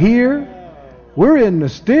that here? We're in the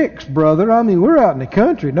sticks, brother. I mean, we're out in the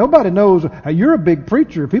country. Nobody knows. You're a big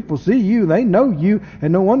preacher. People see you. They know you.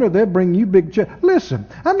 And no wonder they'll bring you big checks. Listen,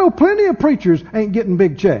 I know plenty of preachers ain't getting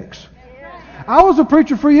big checks. I was a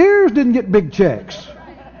preacher for years, didn't get big checks.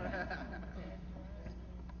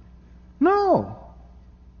 No.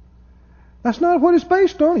 That's not what it's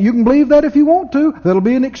based on. You can believe that if you want to. That'll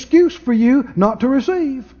be an excuse for you not to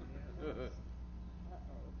receive.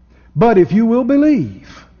 But if you will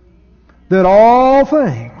believe that all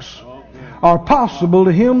things are possible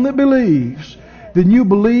to him that believes, then you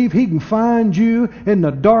believe He can find you in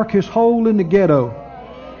the darkest hole in the ghetto.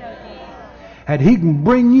 And He can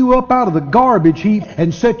bring you up out of the garbage heap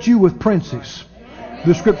and set you with princes,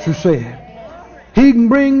 the Scripture said. He can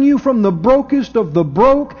bring you from the brokest of the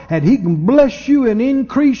broke, and He can bless you and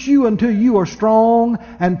increase you until you are strong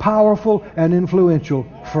and powerful and influential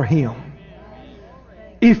for Him.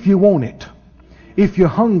 If you want it, if you're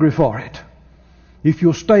hungry for it, if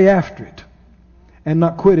you'll stay after it and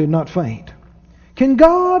not quit and not faint. Can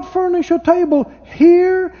God furnish a table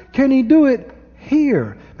here? Can He do it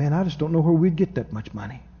here? Man, I just don't know where we'd get that much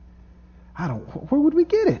money. Where would we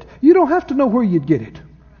get it? You don't have to know where you'd get it.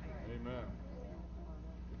 Amen.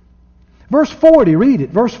 Verse 40, read it.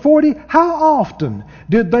 Verse 40, how often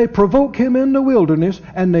did they provoke Him in the wilderness,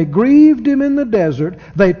 and they grieved Him in the desert?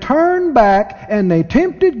 They turned back, and they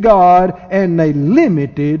tempted God, and they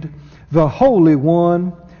limited the Holy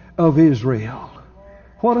One of Israel.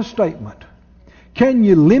 What a statement. Can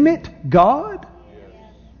you limit God?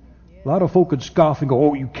 A lot of folk could scoff and go,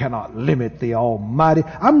 oh, you cannot limit the Almighty.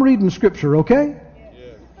 I'm reading Scripture, okay?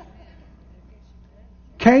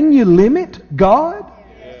 Can you limit God?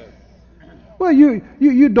 Well,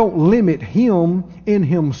 you don't limit Him in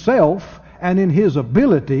Himself and in His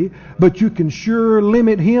ability, but you can sure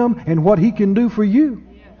limit Him in what He can do for you.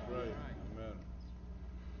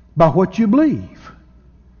 By what you believe.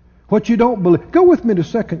 What you don't believe. Go with me to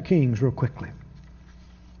 2 Kings real quickly.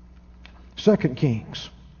 2 Kings,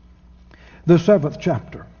 the 7th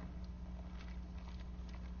chapter.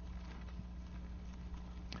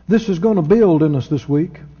 This is going to build in us this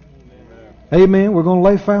week. Amen. We're going to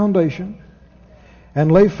lay foundation. And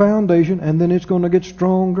lay foundation, and then it's going to get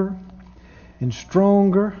stronger and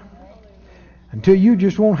stronger until you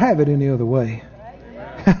just won't have it any other way.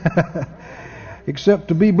 Except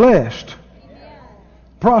to be blessed,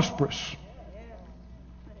 prosperous.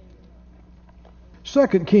 2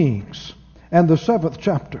 Kings and the 7th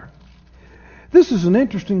chapter. This is an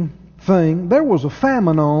interesting thing. There was a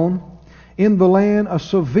famine on in the land, a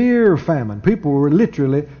severe famine. People were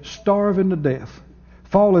literally starving to death,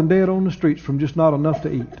 falling dead on the streets from just not enough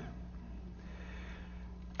to eat.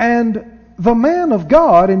 And the man of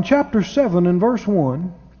God in chapter 7 and verse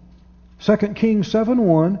 1, 2 Kings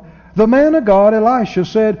 7:1, the man of God, Elisha,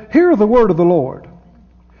 said, hear the word of the Lord.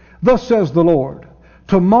 Thus says the Lord,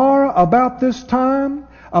 tomorrow about this time,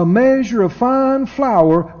 a measure of fine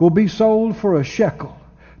flour will be sold for a shekel.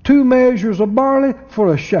 2 measures of barley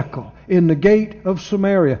for a shekel in the gate of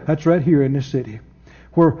Samaria. That's right here in this city.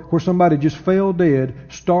 Where somebody just fell dead,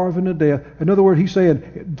 starving to death. In other words, he's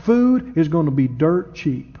saying food is going to be dirt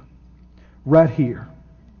cheap. Right here.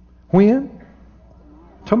 When?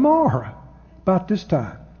 Tomorrow. About this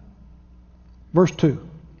time. Verse 2.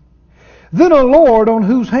 Then a Lord on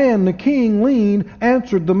whose hand the king leaned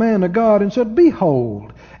answered the man of God and said,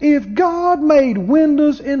 Behold, if God made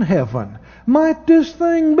windows in heaven, might this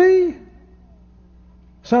thing be?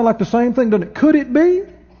 Sound like the same thing, doesn't it? Could it be?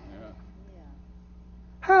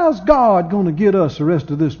 How's God going to get us the rest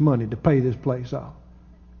of this money to pay this place off?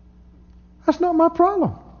 That's not my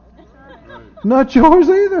problem. Not yours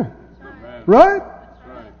either. Right?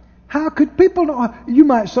 How could people know? You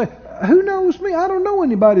might say, who knows me? I don't know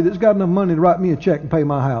anybody that's got enough money to write me a check and pay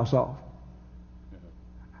my house off.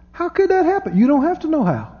 How could that happen? You don't have to know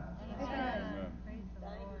how.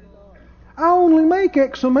 I only make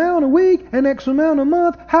X amount a week and X amount a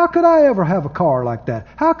month. How could I ever have a car like that?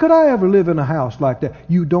 How could I ever live in a house like that?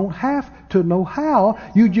 You don't have to know how.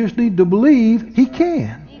 You just need to believe He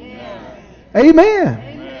can. Amen.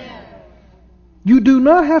 You do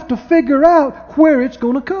not have to figure out where it's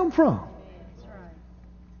going to come from.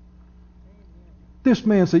 This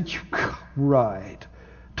man said, right.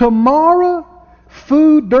 Tomorrow,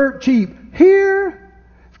 food dirt cheap. Here,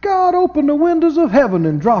 if God opened the windows of heaven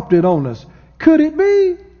and dropped it on us, could it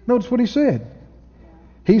be? Notice what he said.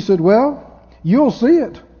 He said, well, you'll see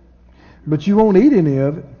it, but you won't eat any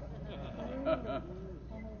of it.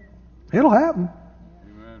 It'll happen.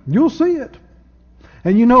 You'll see it.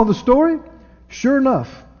 And you know the story? Sure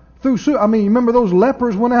enough. Remember those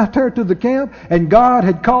lepers went out there to the camp and God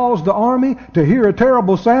had caused the army to hear a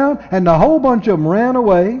terrible sound and a whole bunch of them ran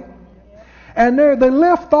away. And there they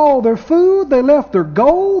left all their food, they left their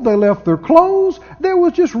gold, they left their clothes. There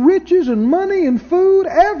was just riches and money and food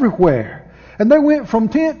everywhere. And they went from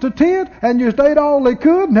tent to tent and just ate all they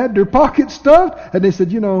could and had their pockets stuffed. And they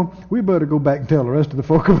said, we better go back and tell the rest of the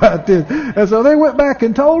folk about this. And so they went back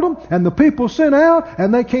and told them, and the people sent out,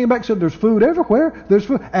 and they came back and said, there's food everywhere. There's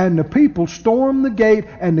food. And the people stormed the gate,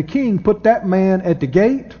 and the king put that man at the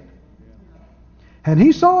gate. And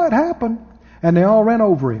he saw it happen, and they all ran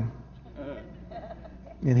over him.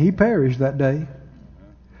 And he perished that day.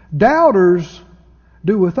 Doubters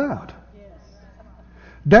do without.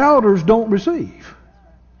 Doubters don't receive.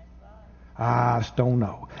 I just don't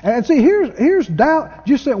know. And see, here's doubt.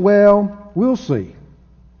 Just say, well, we'll see.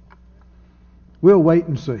 We'll wait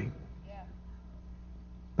and see.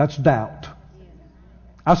 That's doubt.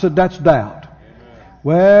 I said, that's doubt.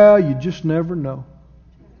 Well, you just never know.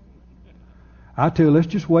 I tell you, let's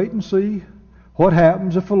just wait and see what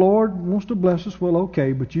happens. If the Lord wants to bless us, well,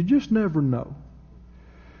 okay, but you just never know.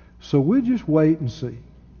 So we'll just wait and see.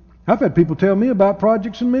 I've had people tell me about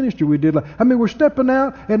projects in ministry we did. We're stepping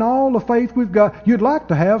out in all the faith we've got. You'd like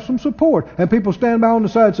to have some support. And people stand by on the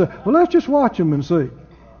side and say, well, let's just watch them and see.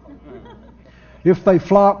 If they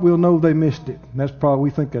flop, we'll know they missed it. And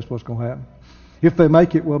we think that's what's going to happen. If they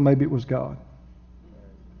make it, well, maybe it was God.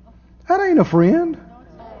 That ain't a friend.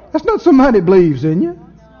 That's not somebody that believes in you.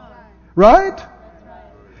 Right?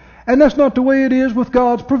 And that's not the way it is with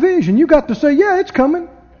God's provision. You got to say, yeah, it's coming.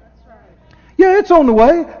 Yeah, it's on the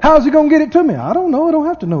way. How's He going to get it to me? I don't know. I don't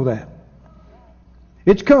have to know that.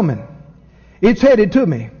 It's coming. It's headed to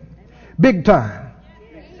me. Big time.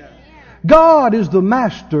 God is the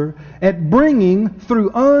master at bringing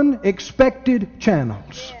through unexpected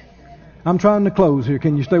channels. I'm trying to close here.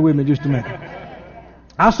 Can you stay with me just a minute?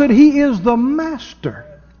 I said He is the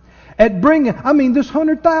master at bringing. This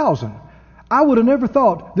 100,000. I would have never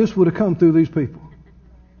thought this would have come through these people.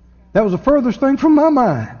 That was the furthest thing from my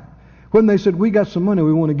mind. When they said, we got some money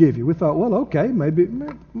we want to give you. We thought, well, okay, maybe it might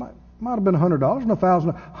have been $100 and $1,000.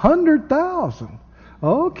 100,000.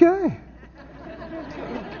 Okay.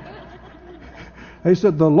 They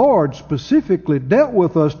said, the Lord specifically dealt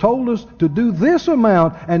with us, told us to do this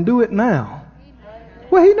amount and do it now.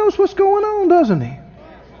 Well, He knows what's going on, doesn't He?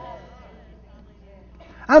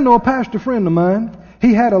 I know a pastor friend of mine.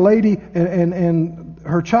 He had a lady and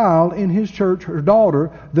her child in his church, her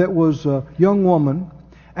daughter, that was a young woman.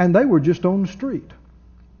 And they were just on the street.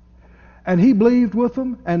 And he believed with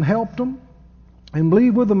them and helped them. And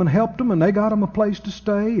believed with them and helped them. And they got them a place to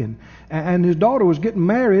stay. And his daughter was getting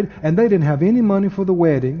married. And they didn't have any money for the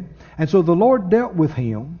wedding. And so the Lord dealt with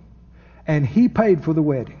him. And He paid for the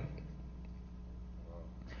wedding.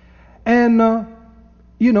 And,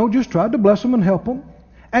 just tried to bless them and help them.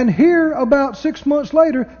 And here, about 6 months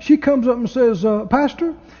later, she comes up and says,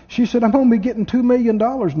 Pastor, she said, I'm going to be getting $2 million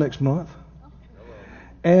next month.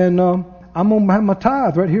 And I'm going to have my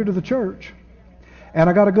tithe right here to the church. And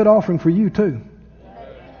I got a good offering for you too.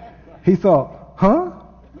 He thought, huh?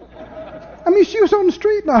 I mean, she was on the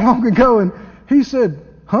street not long ago, and he said,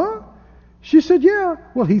 huh? She said, yeah.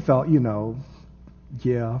 Well, he thought,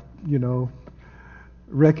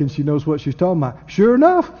 reckon she knows what she's talking about. Sure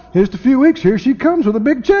enough, here's a few weeks, here she comes with a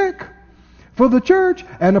big check for the church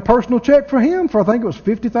and a personal check for him for, I think it was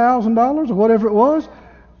 $50,000 or whatever it was.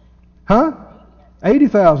 Huh?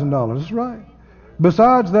 $80,000, that's right.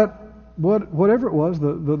 Besides that, whatever it was,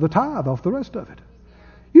 the tithe off the rest of it.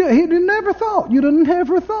 Yeah, you'd never thought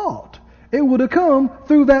it would have come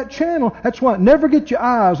through that channel. That's why, never get your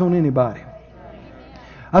eyes on anybody.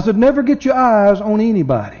 I said, never get your eyes on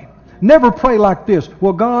anybody. Never pray like this.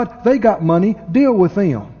 Well, God, they got money. Deal with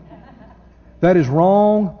them. That is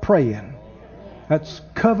wrong praying. That's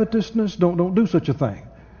covetousness. Don't do such a thing.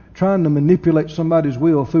 Trying to manipulate somebody's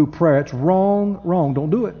will through prayer. It's wrong. Don't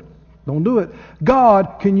do it. Don't do it.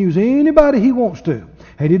 God can use anybody He wants to.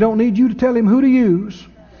 And He don't need you to tell Him who to use.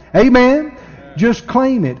 Amen? Just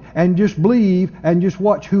claim it and just believe and just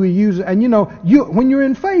watch who He uses. And when you're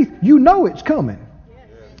in faith, you know it's coming.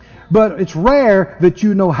 But it's rare that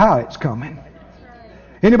you know how it's coming.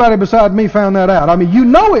 Anybody beside me found that out? I mean, you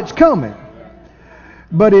know it's coming.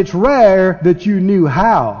 But it's rare that you knew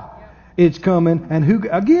how it's coming. And who,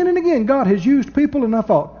 again and again, God has used people, and I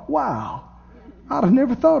thought, wow, I'd have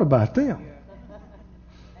never thought about them.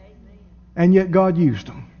 And yet God used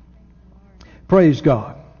them. Praise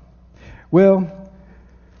God. Well,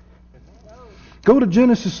 go to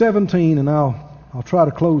Genesis 17, and I'll try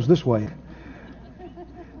to close this way.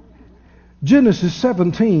 Genesis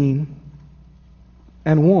 17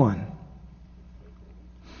 and 1.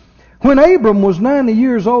 When Abram was 90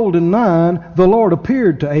 years old and 9, the Lord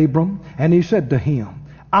appeared to Abram, and He said to him,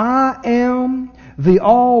 I am the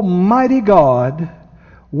Almighty God.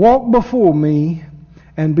 Walk before me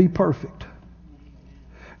and be perfect.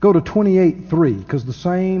 Go to 28:3, because the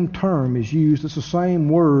same term is used. It's the same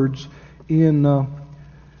words in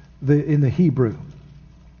the Hebrew.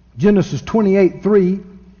 Genesis 28:3.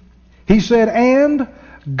 He said, and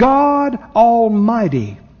God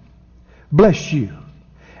Almighty bless you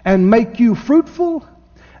and make you fruitful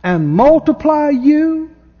and multiply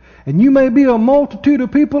you, and you may be a multitude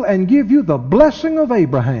of people, and give you the blessing of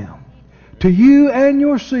Abraham to you and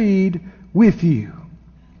your seed with you.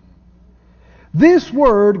 This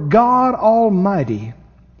word, God Almighty,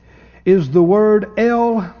 is the word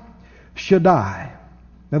El Shaddai.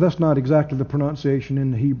 Now that's not exactly the pronunciation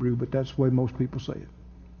in the Hebrew, but that's the way most people say it.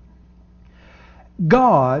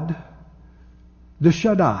 God, the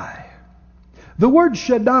Shaddai. The word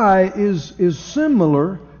Shaddai is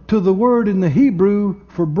similar to the word in the Hebrew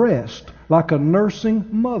for breast, like a nursing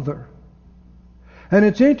mother. And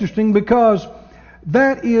it's interesting because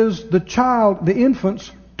that is the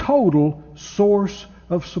infant's total source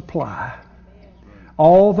of supply.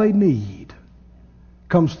 All they need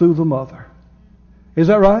comes through the mother. Is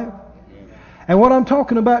that right? And what I'm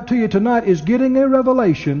talking about to you tonight is getting a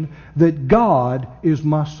revelation that God is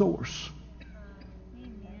my source.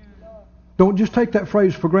 Don't just take that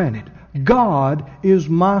phrase for granted. God is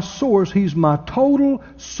my source. He's my total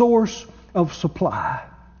source of supply.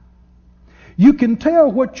 You can tell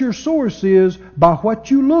what your source is by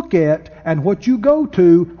what you look at and what you go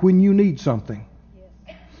to when you need something.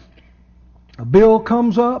 A bill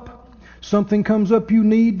comes up, something comes up you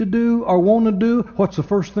need to do or want to do, what's the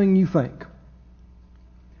first thing you think?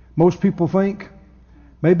 Most people think,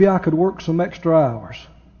 maybe I could work some extra hours.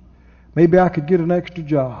 Maybe I could get an extra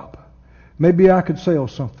job. Maybe I could sell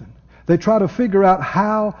something. They try to figure out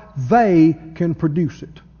how they can produce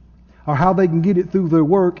it, or how they can get it through their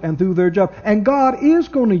work and through their job. And God is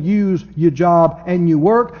going to use your job and your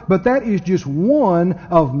work, but that is just one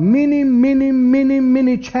of many, many, many,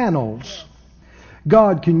 many channels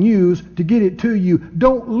God can use to get it to you.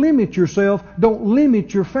 Don't limit yourself, don't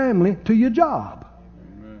limit your family to your job.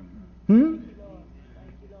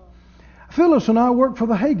 Phyllis and I worked for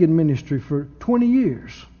the Hagin ministry for 20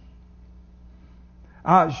 years.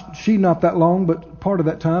 She not that long, but part of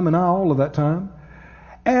that time, and I all of that time.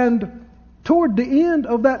 And toward the end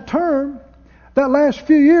of that term, that last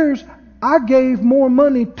few years, I gave more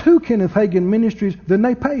money to Kenneth Hagin Ministries than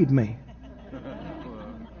they paid me.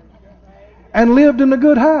 And lived in a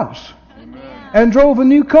good house. Amen. And drove a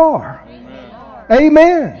new car.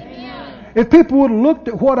 Amen. If people would have looked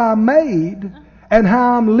at what I made and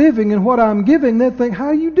how I'm living and what I'm giving, they'd think,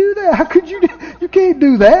 how you do that? How could you do? You can't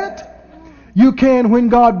do that. You can when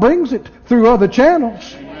God brings it through other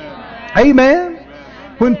channels. Amen.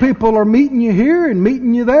 When people are meeting you here and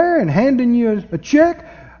meeting you there and handing you a check,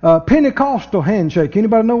 Pentecostal handshake.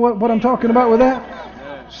 Anybody know what I'm talking about with that?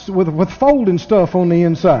 With folding stuff on the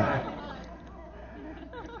inside.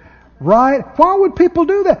 Right? Why would people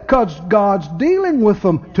do that? Because God's dealing with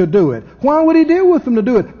them to do it. Why would He deal with them to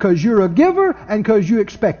do it? Because you're a giver and because you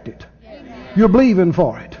expect it. Amen. You're believing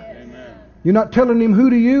for it. Amen. You're not telling Him who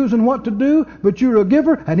to use and what to do, but you're a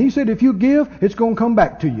giver. And He said if you give, it's going to come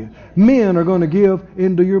back to you. Men are going to give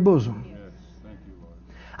into your bosom. Yes. Thank you, Lord.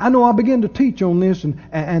 I know I began to teach on this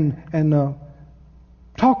and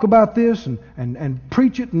talk about this and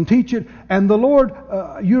preach it and teach it. And the Lord,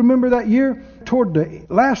 you remember that year? Toward the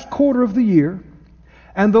last quarter of the year,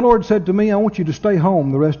 and the Lord said to me, I want you to stay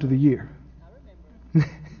home the rest of the year. I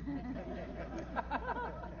remember.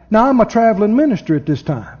 Now, I'm a traveling minister at this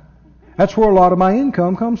time. That's where a lot of my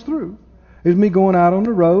income comes through. Is me going out on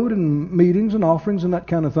the road and meetings and offerings and that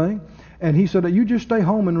kind of thing. And He said, you just stay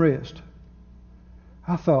home and rest.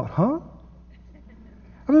 I thought, huh?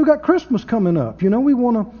 I mean, we've got Christmas coming up. You know, we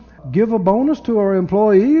want to give a bonus to our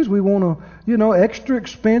employees. We want to, extra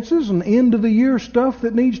expenses and end of the year stuff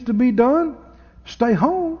that needs to be done. Stay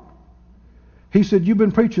home. He said, you've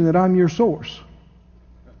been preaching that I'm your source.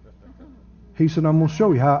 He said, I'm going to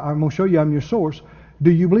show you I'm your source.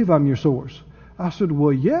 Do you believe I'm your source? I said,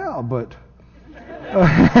 well, yeah, but...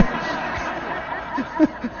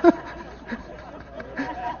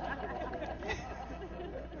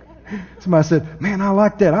 Somebody said, man, I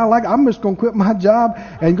like that. I'm just going to quit my job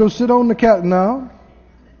and go sit on the couch. No.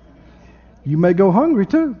 You may go hungry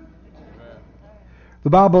too. The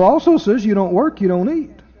Bible also says you don't work, you don't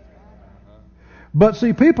eat. But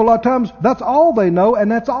see, people a lot of times, that's all they know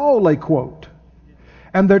and that's all they quote.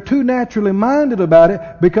 And they're too naturally minded about it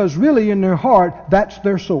because really in their heart, that's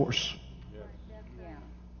their source.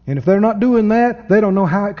 And if they're not doing that, they don't know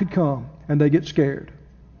how it could come and they get scared.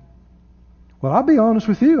 Well, I'll be honest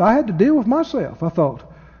with you. I had to deal with myself. I thought,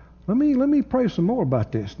 let me pray some more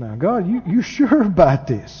about this now. God, you sure about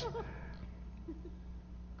this?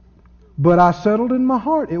 But I settled in my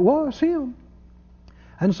heart. It was Him.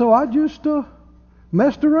 And so I just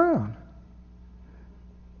messed around.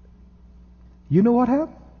 You know what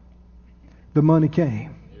happened? The money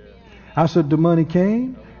came. I said the money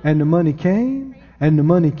came, and the money came, and the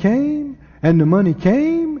money came, and the money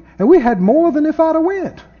came, and we had more than if I'd have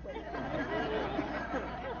went.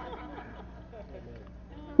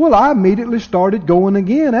 Well, I immediately started going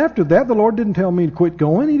again. After that, the Lord didn't tell me to quit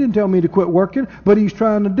going. He didn't tell me to quit working, but He's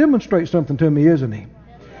trying to demonstrate something to me, isn't He?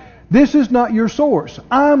 This is not your source.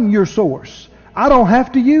 I'm your source. I don't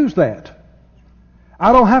have to use that.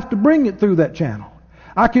 I don't have to bring it through that channel.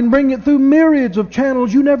 I can bring it through myriads of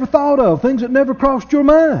channels you never thought of, things that never crossed your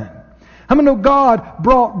mind. How many know God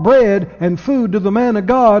brought bread and food to the man of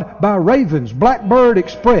God by ravens, Blackbird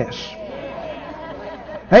Express?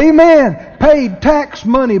 Amen. Paid tax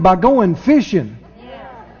money by going fishing.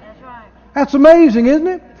 Yeah, that's right. That's amazing, isn't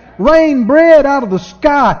it? Rained bread out of the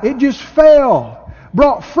sky. It just fell.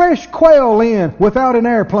 Brought fresh quail in without an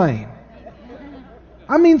airplane.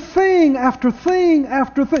 I mean, thing after thing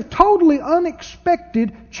after thing. Totally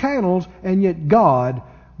unexpected channels, and yet God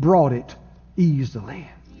brought it easily.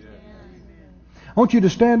 I want you to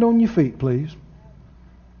stand on your feet, please.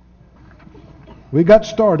 We got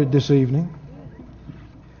started this evening.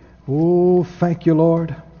 Oh, thank you,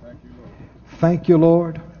 Lord. Thank you,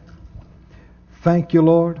 Lord. Thank you,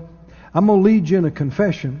 Lord. I'm going to lead you in a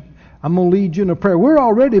confession. I'm going to lead you in a prayer. We're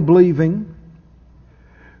already believing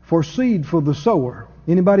for seed for the sower.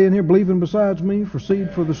 Anybody in here believing besides me for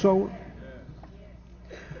seed for the sower?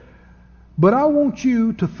 But I want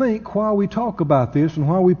you to think while we talk about this and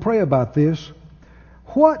while we pray about this,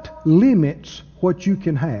 what limits what you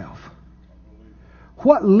can have?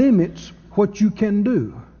 What limits what you can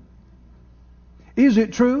do? Is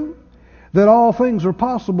it true that all things are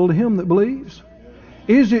possible to him that believes?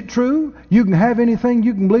 Is it true you can have anything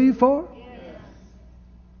you can believe for?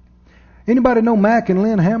 Anybody know Mac and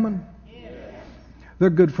Lynn Hammond? They're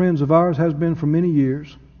good friends of ours, has been for many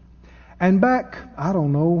years. And back, I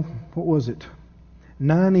don't know, what was it?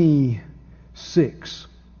 96.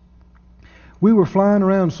 We were flying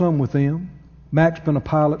around some with them. Mac's been a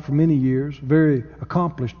pilot for many years, very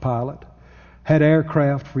accomplished pilot. Had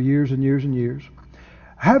aircraft for years and years and years.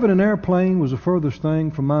 Having an airplane was the furthest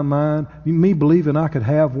thing from my mind. Me believing I could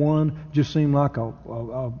have one just seemed like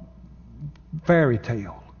a fairy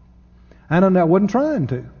tale. And I wasn't trying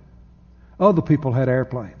to. Other people had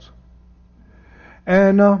airplanes.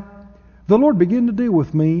 And the Lord began to deal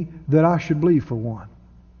with me that I should believe for one.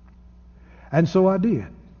 And so I did.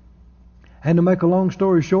 And to make a long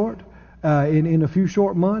story short, in a few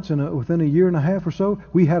short months, and within a year and a half or so,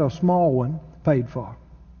 we had a small one paid for.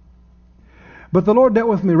 But the Lord dealt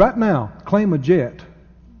with me right now. Claim a jet.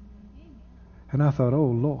 And I thought, oh,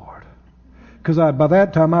 Lord. Because by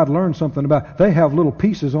that time I'd learned something about, they have little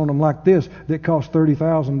pieces on them like this that cost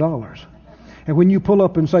 $30,000. And when you pull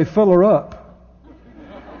up and say, fill her up,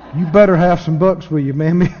 you better have some bucks with you,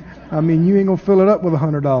 man. I mean, you ain't going to fill it up with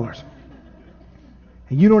 $100.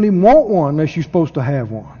 And you don't even want one unless you're supposed to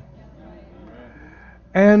have one.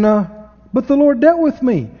 And, but the Lord dealt with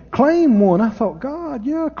me. Claim one. I thought, God,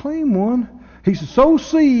 yeah, claim one. He said, sow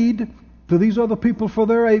seed to these other people for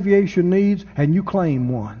their aviation needs, and you claim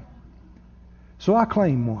one. So I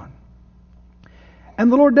claim one.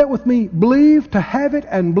 And the Lord dealt with me, believe to have it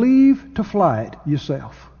and believe to fly it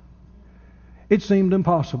yourself. It seemed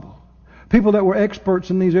impossible. People that were experts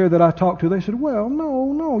in these areas that I talked to, they said, well,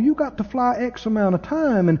 no, you got to fly X amount of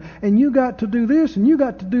time, and you got to do this, and you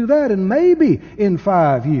got to do that, and maybe in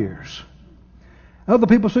 5 years. Other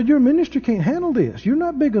people said, your ministry can't handle this. You're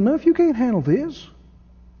not big enough. You can't handle this.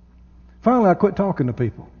 Finally, I quit talking to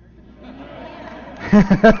people.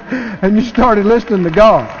 And you started listening to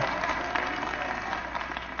God.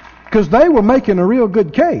 Because they were making a real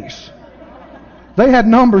good case. They had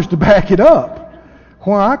numbers to back it up.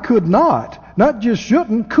 Why I could not just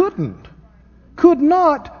shouldn't, could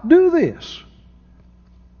not do this.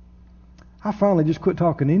 I finally just quit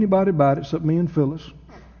talking to anybody about it except me and Phyllis.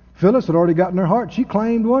 Phyllis had already gotten her heart. She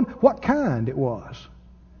claimed one. What kind it was?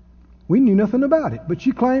 We knew nothing about it. But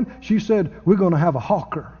she said, we're going to have a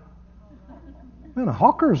Hawker. Man, a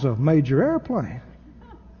Hawker's a major airplane.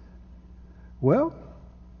 Well,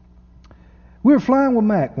 we were flying with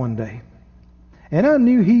Mac one day. And I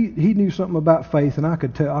knew he knew something about faith, and I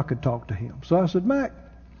could talk to him. So I said, Mac,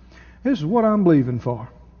 this is what I'm believing for.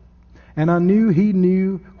 And I knew he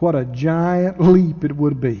knew what a giant leap it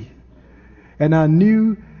would be. And I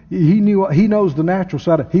knew he knows the natural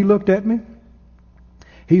side of it. He looked at me.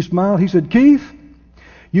 He smiled. He said, Keith,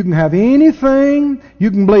 you can have anything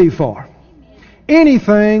you can believe for.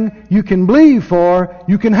 Anything you can believe for,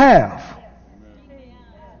 you can have.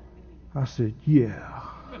 I said, yeah.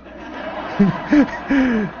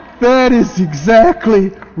 That is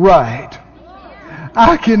exactly right.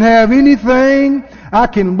 I can have anything. I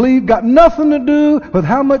can believe. Got nothing to do with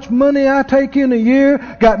how much money I take in a year.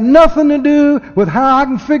 Got nothing to do with how I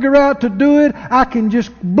can figure out to do it. I can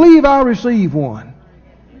just believe I'll receive one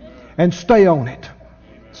and stay on it.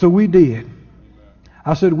 So we did.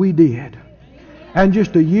 I said we did. And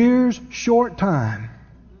just a year's short time,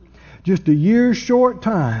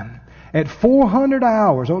 at 400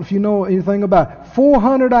 hours, I don't know if you know anything about it,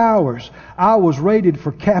 400 hours, I was rated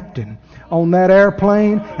for captain on that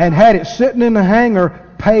airplane and had it sitting in the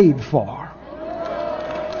hangar paid for.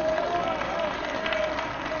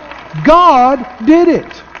 God did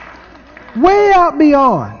it. Way out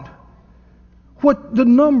beyond what the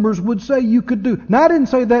numbers would say you could do. Now, I didn't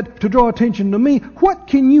say that to draw attention to me. What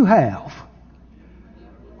can you have?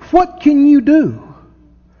 What can you do?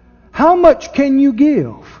 How much can you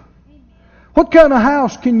give? What kind of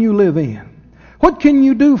house can you live in? What can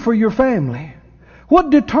you do for your family? What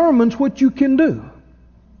determines what you can do?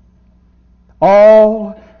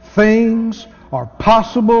 All things are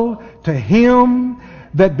possible to him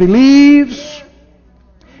that believes.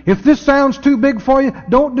 If this sounds too big for you,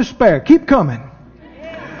 don't despair. Keep coming.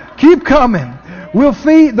 Keep coming. We'll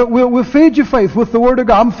feed your faith with the Word of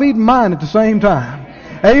God. I'm feeding mine at the same time.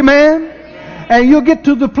 Amen? And you'll get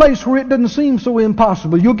to the place where it doesn't seem so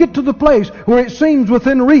impossible. You'll get to the place where it seems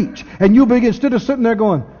within reach. And you'll begin, instead of sitting there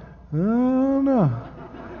going, oh no.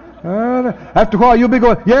 After a while you'll be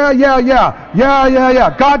going, yeah.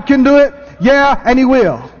 God can do it. Yeah, and He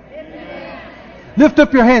will. Lift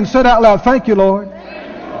up your hands, say it out loud. Thank you, Lord,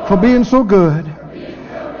 for being so good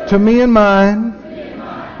to me and mine.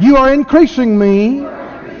 You are increasing me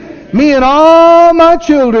and all my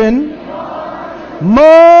children,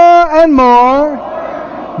 more and more.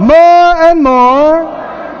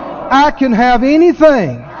 I can have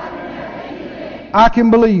anything I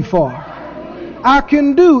can believe for. I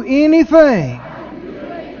can do anything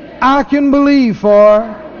I can believe for.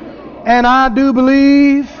 And I do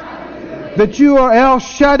believe that you are El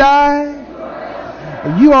Shaddai.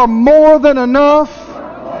 You are more than enough.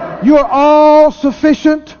 You are all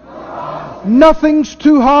sufficient. Nothing's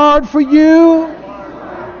too hard for you.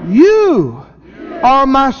 You are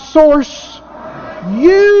my source.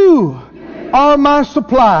 You are my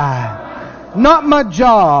supply. Not my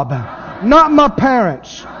job. Not my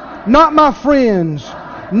parents. Not my friends.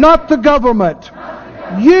 Not the government.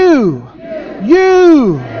 You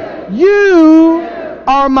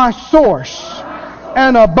are my source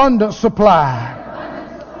and abundant supply.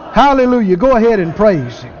 Hallelujah. Go ahead and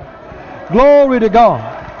praise Him. Glory to God.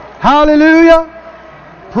 Hallelujah.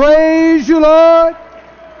 Praise you, Lord.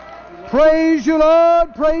 Praise you,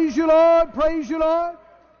 Lord. Praise you, Lord. Praise you, Lord.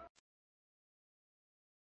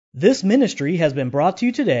 This ministry has been brought to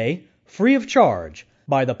you today free of charge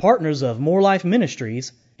by the partners of More Life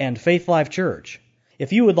Ministries and Faith Life Church.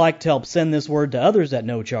 If you would like to help send this word to others at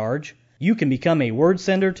no charge, you can become a word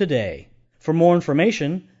sender today. For more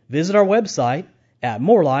information, visit our website at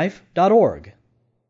morelife.org.